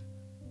mount.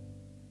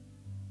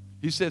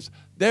 He says,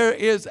 there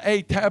is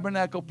a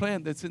tabernacle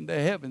plan that's in the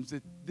heavens.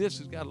 That this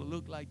has got to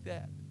look like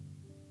that.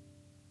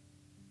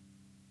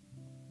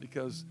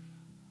 Because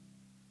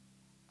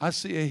I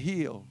see a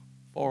hill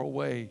far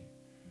away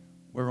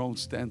whereon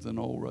stands an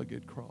old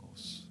rugged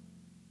cross.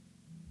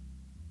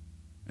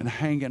 And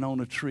hanging on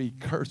a tree,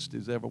 cursed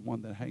is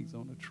everyone that hangs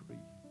on a tree.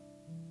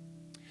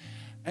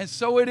 And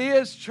so it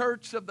is,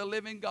 church of the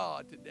living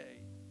God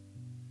today.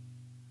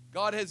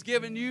 God has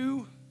given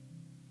you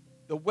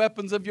the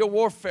weapons of your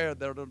warfare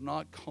that are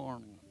not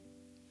carnal.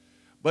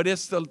 But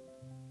it's the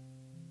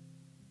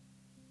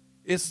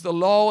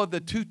law of the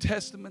two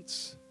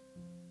testaments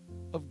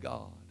of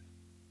God.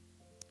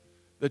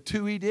 The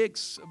two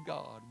edicts of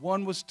God.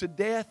 One was to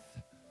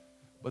death,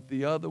 but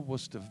the other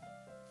was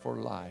for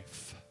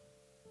life.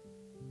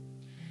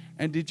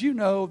 And did you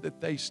know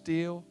that they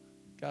still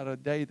got a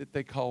day that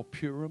they call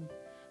Purim,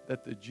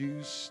 that the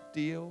Jews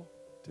still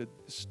to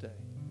this day?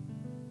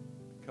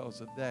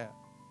 Because of that,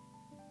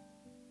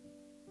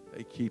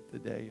 they keep the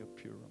day of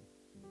Purim,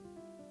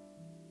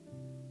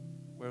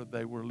 where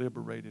they were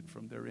liberated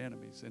from their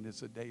enemies. And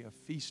it's a day of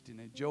feasting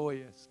and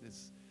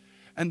joyousness.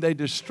 And they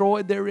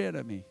destroyed their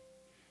enemy.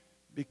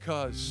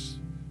 Because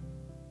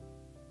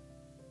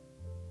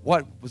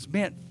what was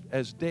meant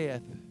as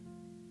death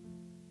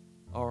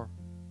or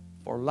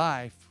for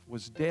life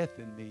was death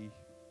in me,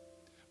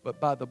 but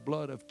by the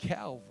blood of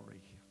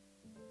Calvary,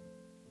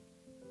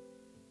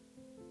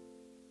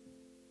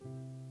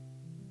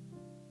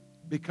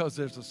 because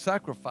there's a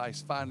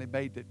sacrifice finally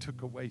made that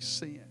took away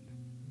sin.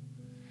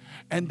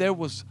 And there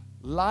was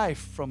life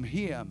from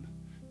him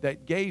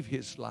that gave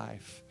his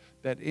life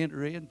that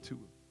enters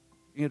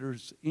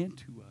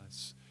into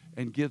us.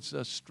 And gives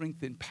us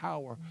strength and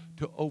power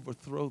to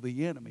overthrow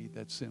the enemy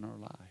that's in our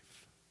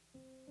life.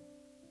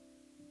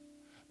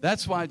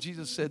 That's why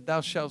Jesus said, thou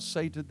shalt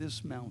say to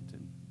this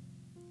mountain,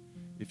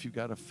 if you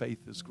got a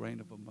faith as grain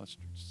of a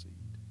mustard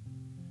seed,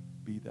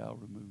 be thou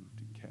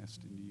removed and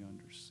cast into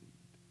yonder sea.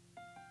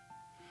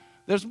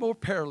 There's more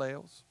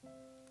parallels.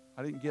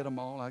 I didn't get them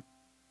all.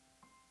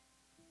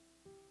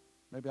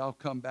 Maybe I'll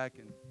come back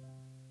and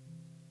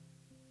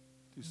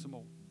do some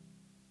more.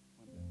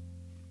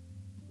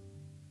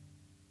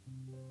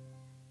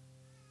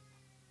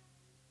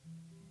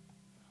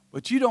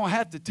 But you don't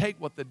have to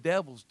take what the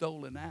devil's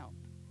doling out.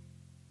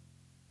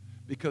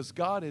 Because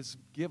God has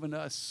given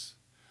us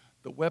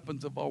the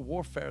weapons of our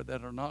warfare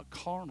that are not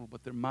carnal,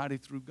 but they're mighty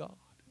through God.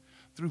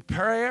 Through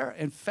prayer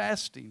and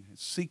fasting,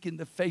 seeking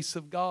the face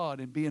of God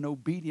and being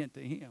obedient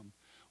to him,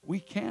 we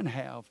can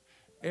have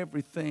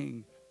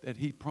everything that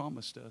he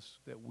promised us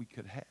that we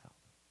could have.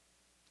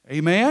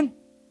 Amen?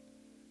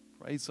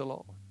 Praise the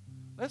Lord.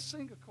 Let's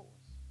sing a chorus.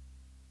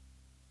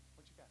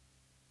 What you got?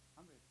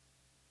 I'm ready.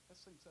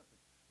 sing something.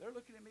 They're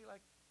looking at me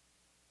like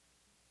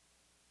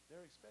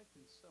they're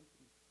expecting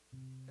something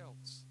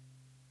else.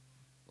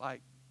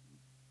 Like,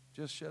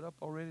 just shut up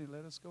already and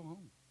let us go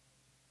home.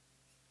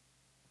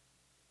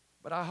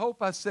 But I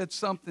hope I said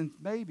something,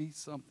 maybe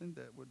something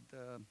that would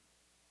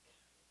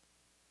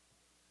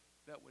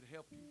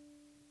help you.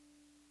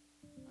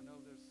 I know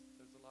there's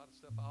a lot of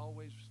stuff. I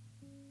always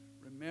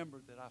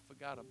remember that I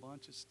forgot a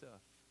bunch of stuff.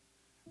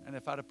 And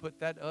if I'd have put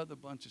that other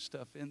bunch of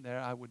stuff in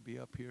there, I would be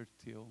up here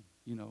till,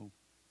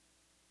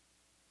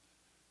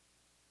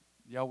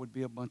 y'all would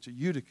be a bunch of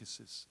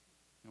Eutychuses.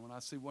 And when I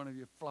see one of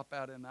you flop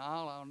out in the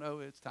aisle, I'll know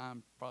it's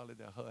time probably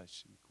to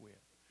hush and quit.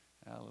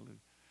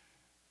 Hallelujah.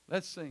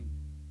 Let's sing.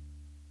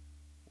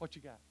 What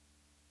you got?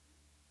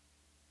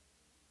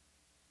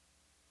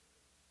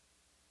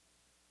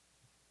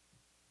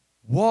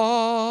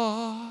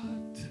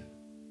 What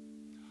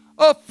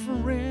a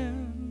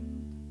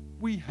friend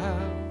we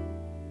have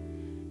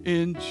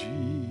in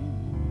Jesus.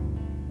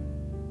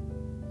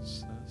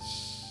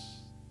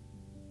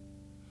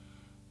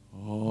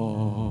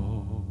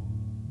 Oh,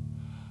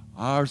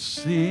 our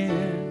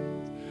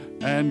sins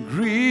and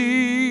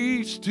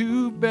griefs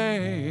to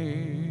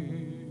bear.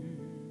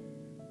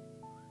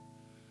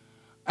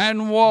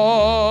 And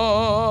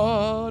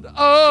what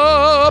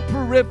a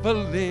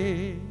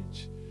privilege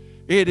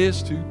it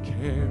is to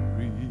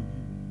carry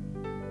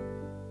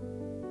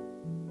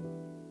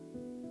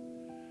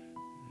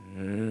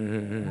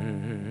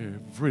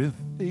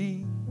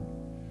everything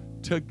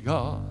to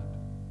God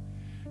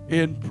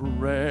in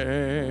prayer.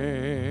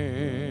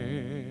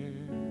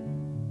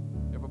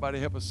 Everybody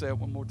help us say it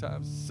one more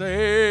time.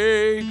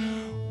 Say,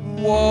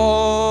 what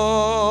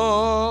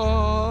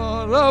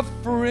a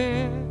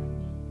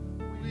friend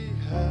we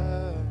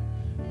have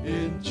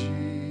in Jesus.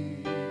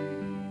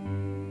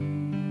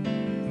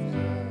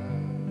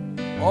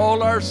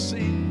 All our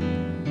sins,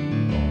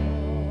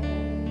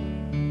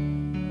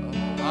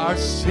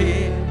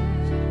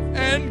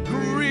 and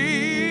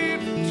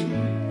grief to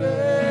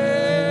bear.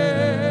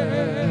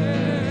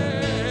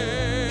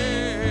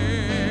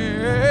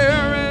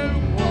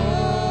 And what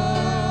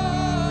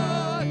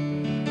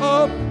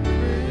a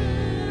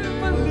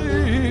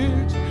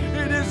privilege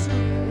it is to carry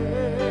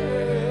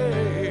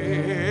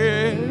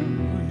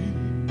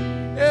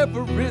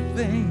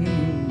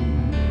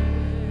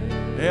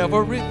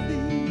everything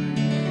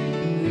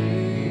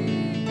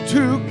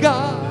to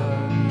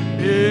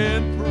God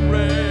in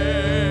prayer.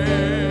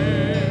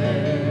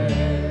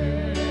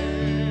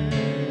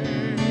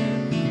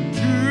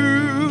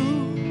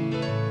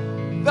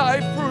 To thy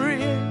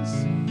friends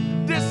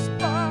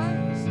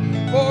despise,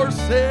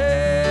 forsake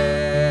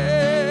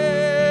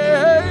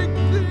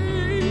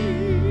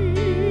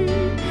thee.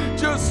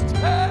 Just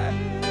take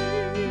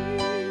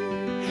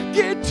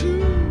it to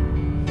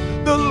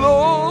the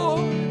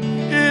Lord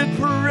in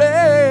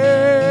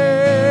prayer,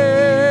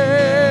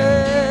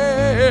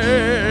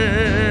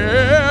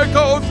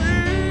 'cause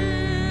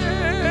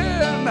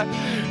in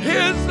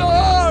His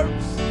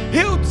arms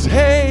He'll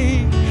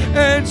take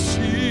and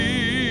shield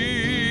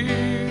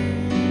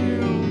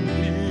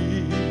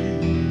thee.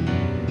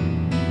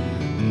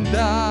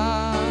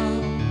 Thou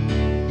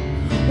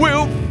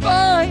will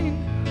find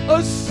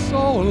a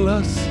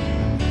solace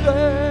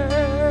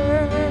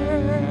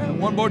there.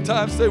 One more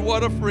time, say,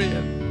 what a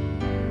friend.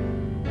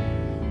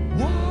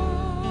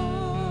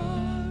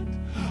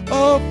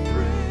 A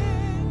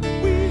friend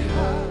we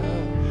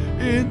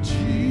have in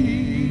Jesus.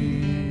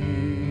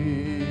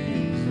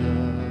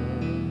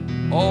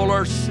 All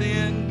our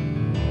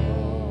sin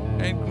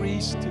and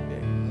griefs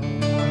today.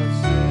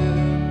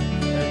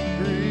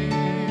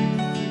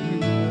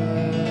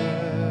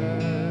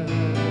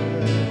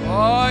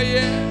 Oh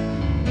yeah.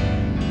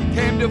 He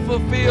came to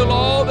fulfill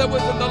all that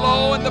was in the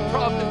law and the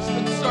prophets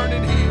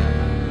concerning Him.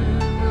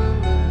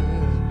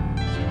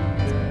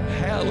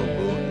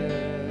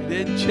 Hallelujah. He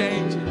didn't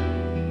change it.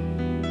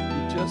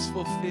 Just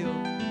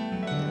fulfilled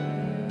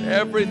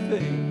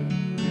everything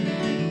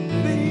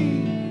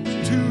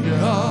to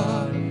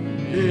God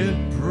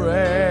in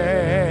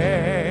prayer.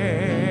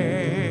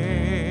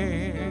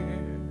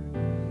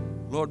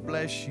 Lord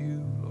bless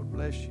you. Lord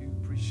bless you.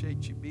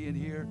 Appreciate you being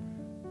here.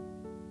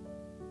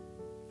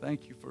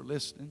 Thank you for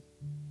listening.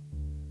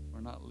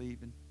 We're not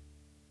leaving.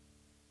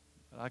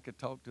 But I could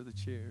talk to the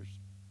chairs,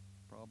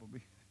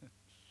 probably.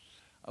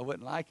 I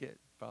wouldn't like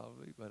it,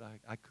 probably, but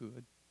I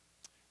could.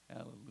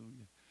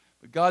 Hallelujah.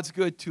 But God's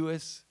good to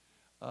us.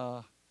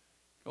 Go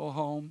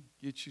home,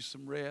 get you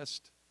some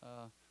rest.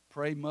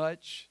 Pray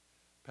much.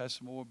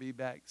 Pastor Moore will be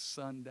back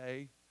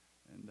Sunday,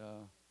 and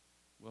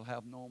we'll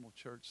have normal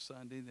church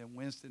Sunday. Then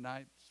Wednesday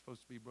night,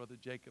 supposed to be Brother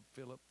Jacob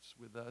Phillips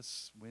with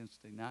us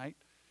Wednesday night.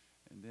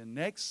 And then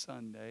next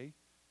Sunday,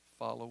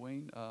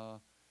 following,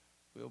 will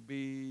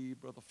be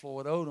Brother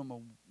Floyd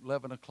Odom,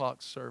 11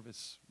 o'clock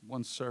service,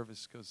 one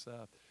service, because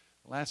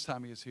last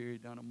time he was here, he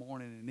done a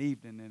morning and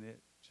evening, and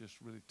it just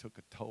really took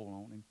a toll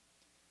on him.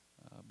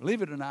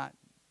 Believe it or not,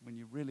 when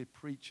you really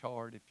preach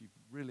hard, if you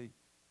really,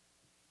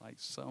 like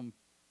some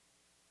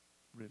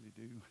really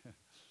do,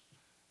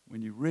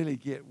 when you really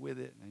get with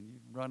it and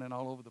you're running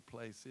all over the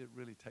place, it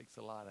really takes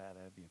a lot out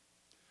of you.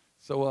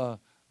 So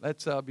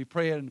let's be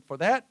praying for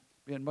that.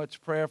 Being much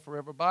prayer for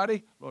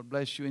everybody. Lord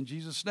bless you in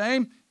Jesus'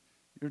 name.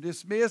 You're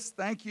dismissed.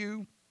 Thank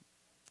you.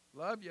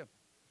 Love you.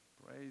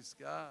 Praise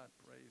God.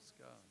 Praise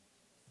God.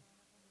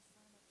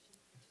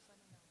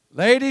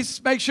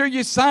 Ladies, make sure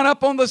you sign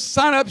up on the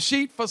sign-up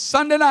sheet for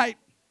Sunday night.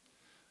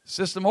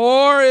 Sister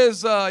Moore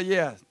is,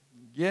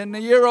 getting a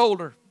year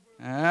older.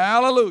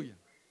 Hallelujah.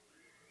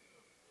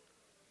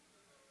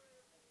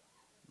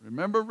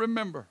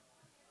 Remember,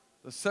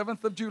 the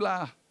 7th of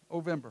July,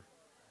 November.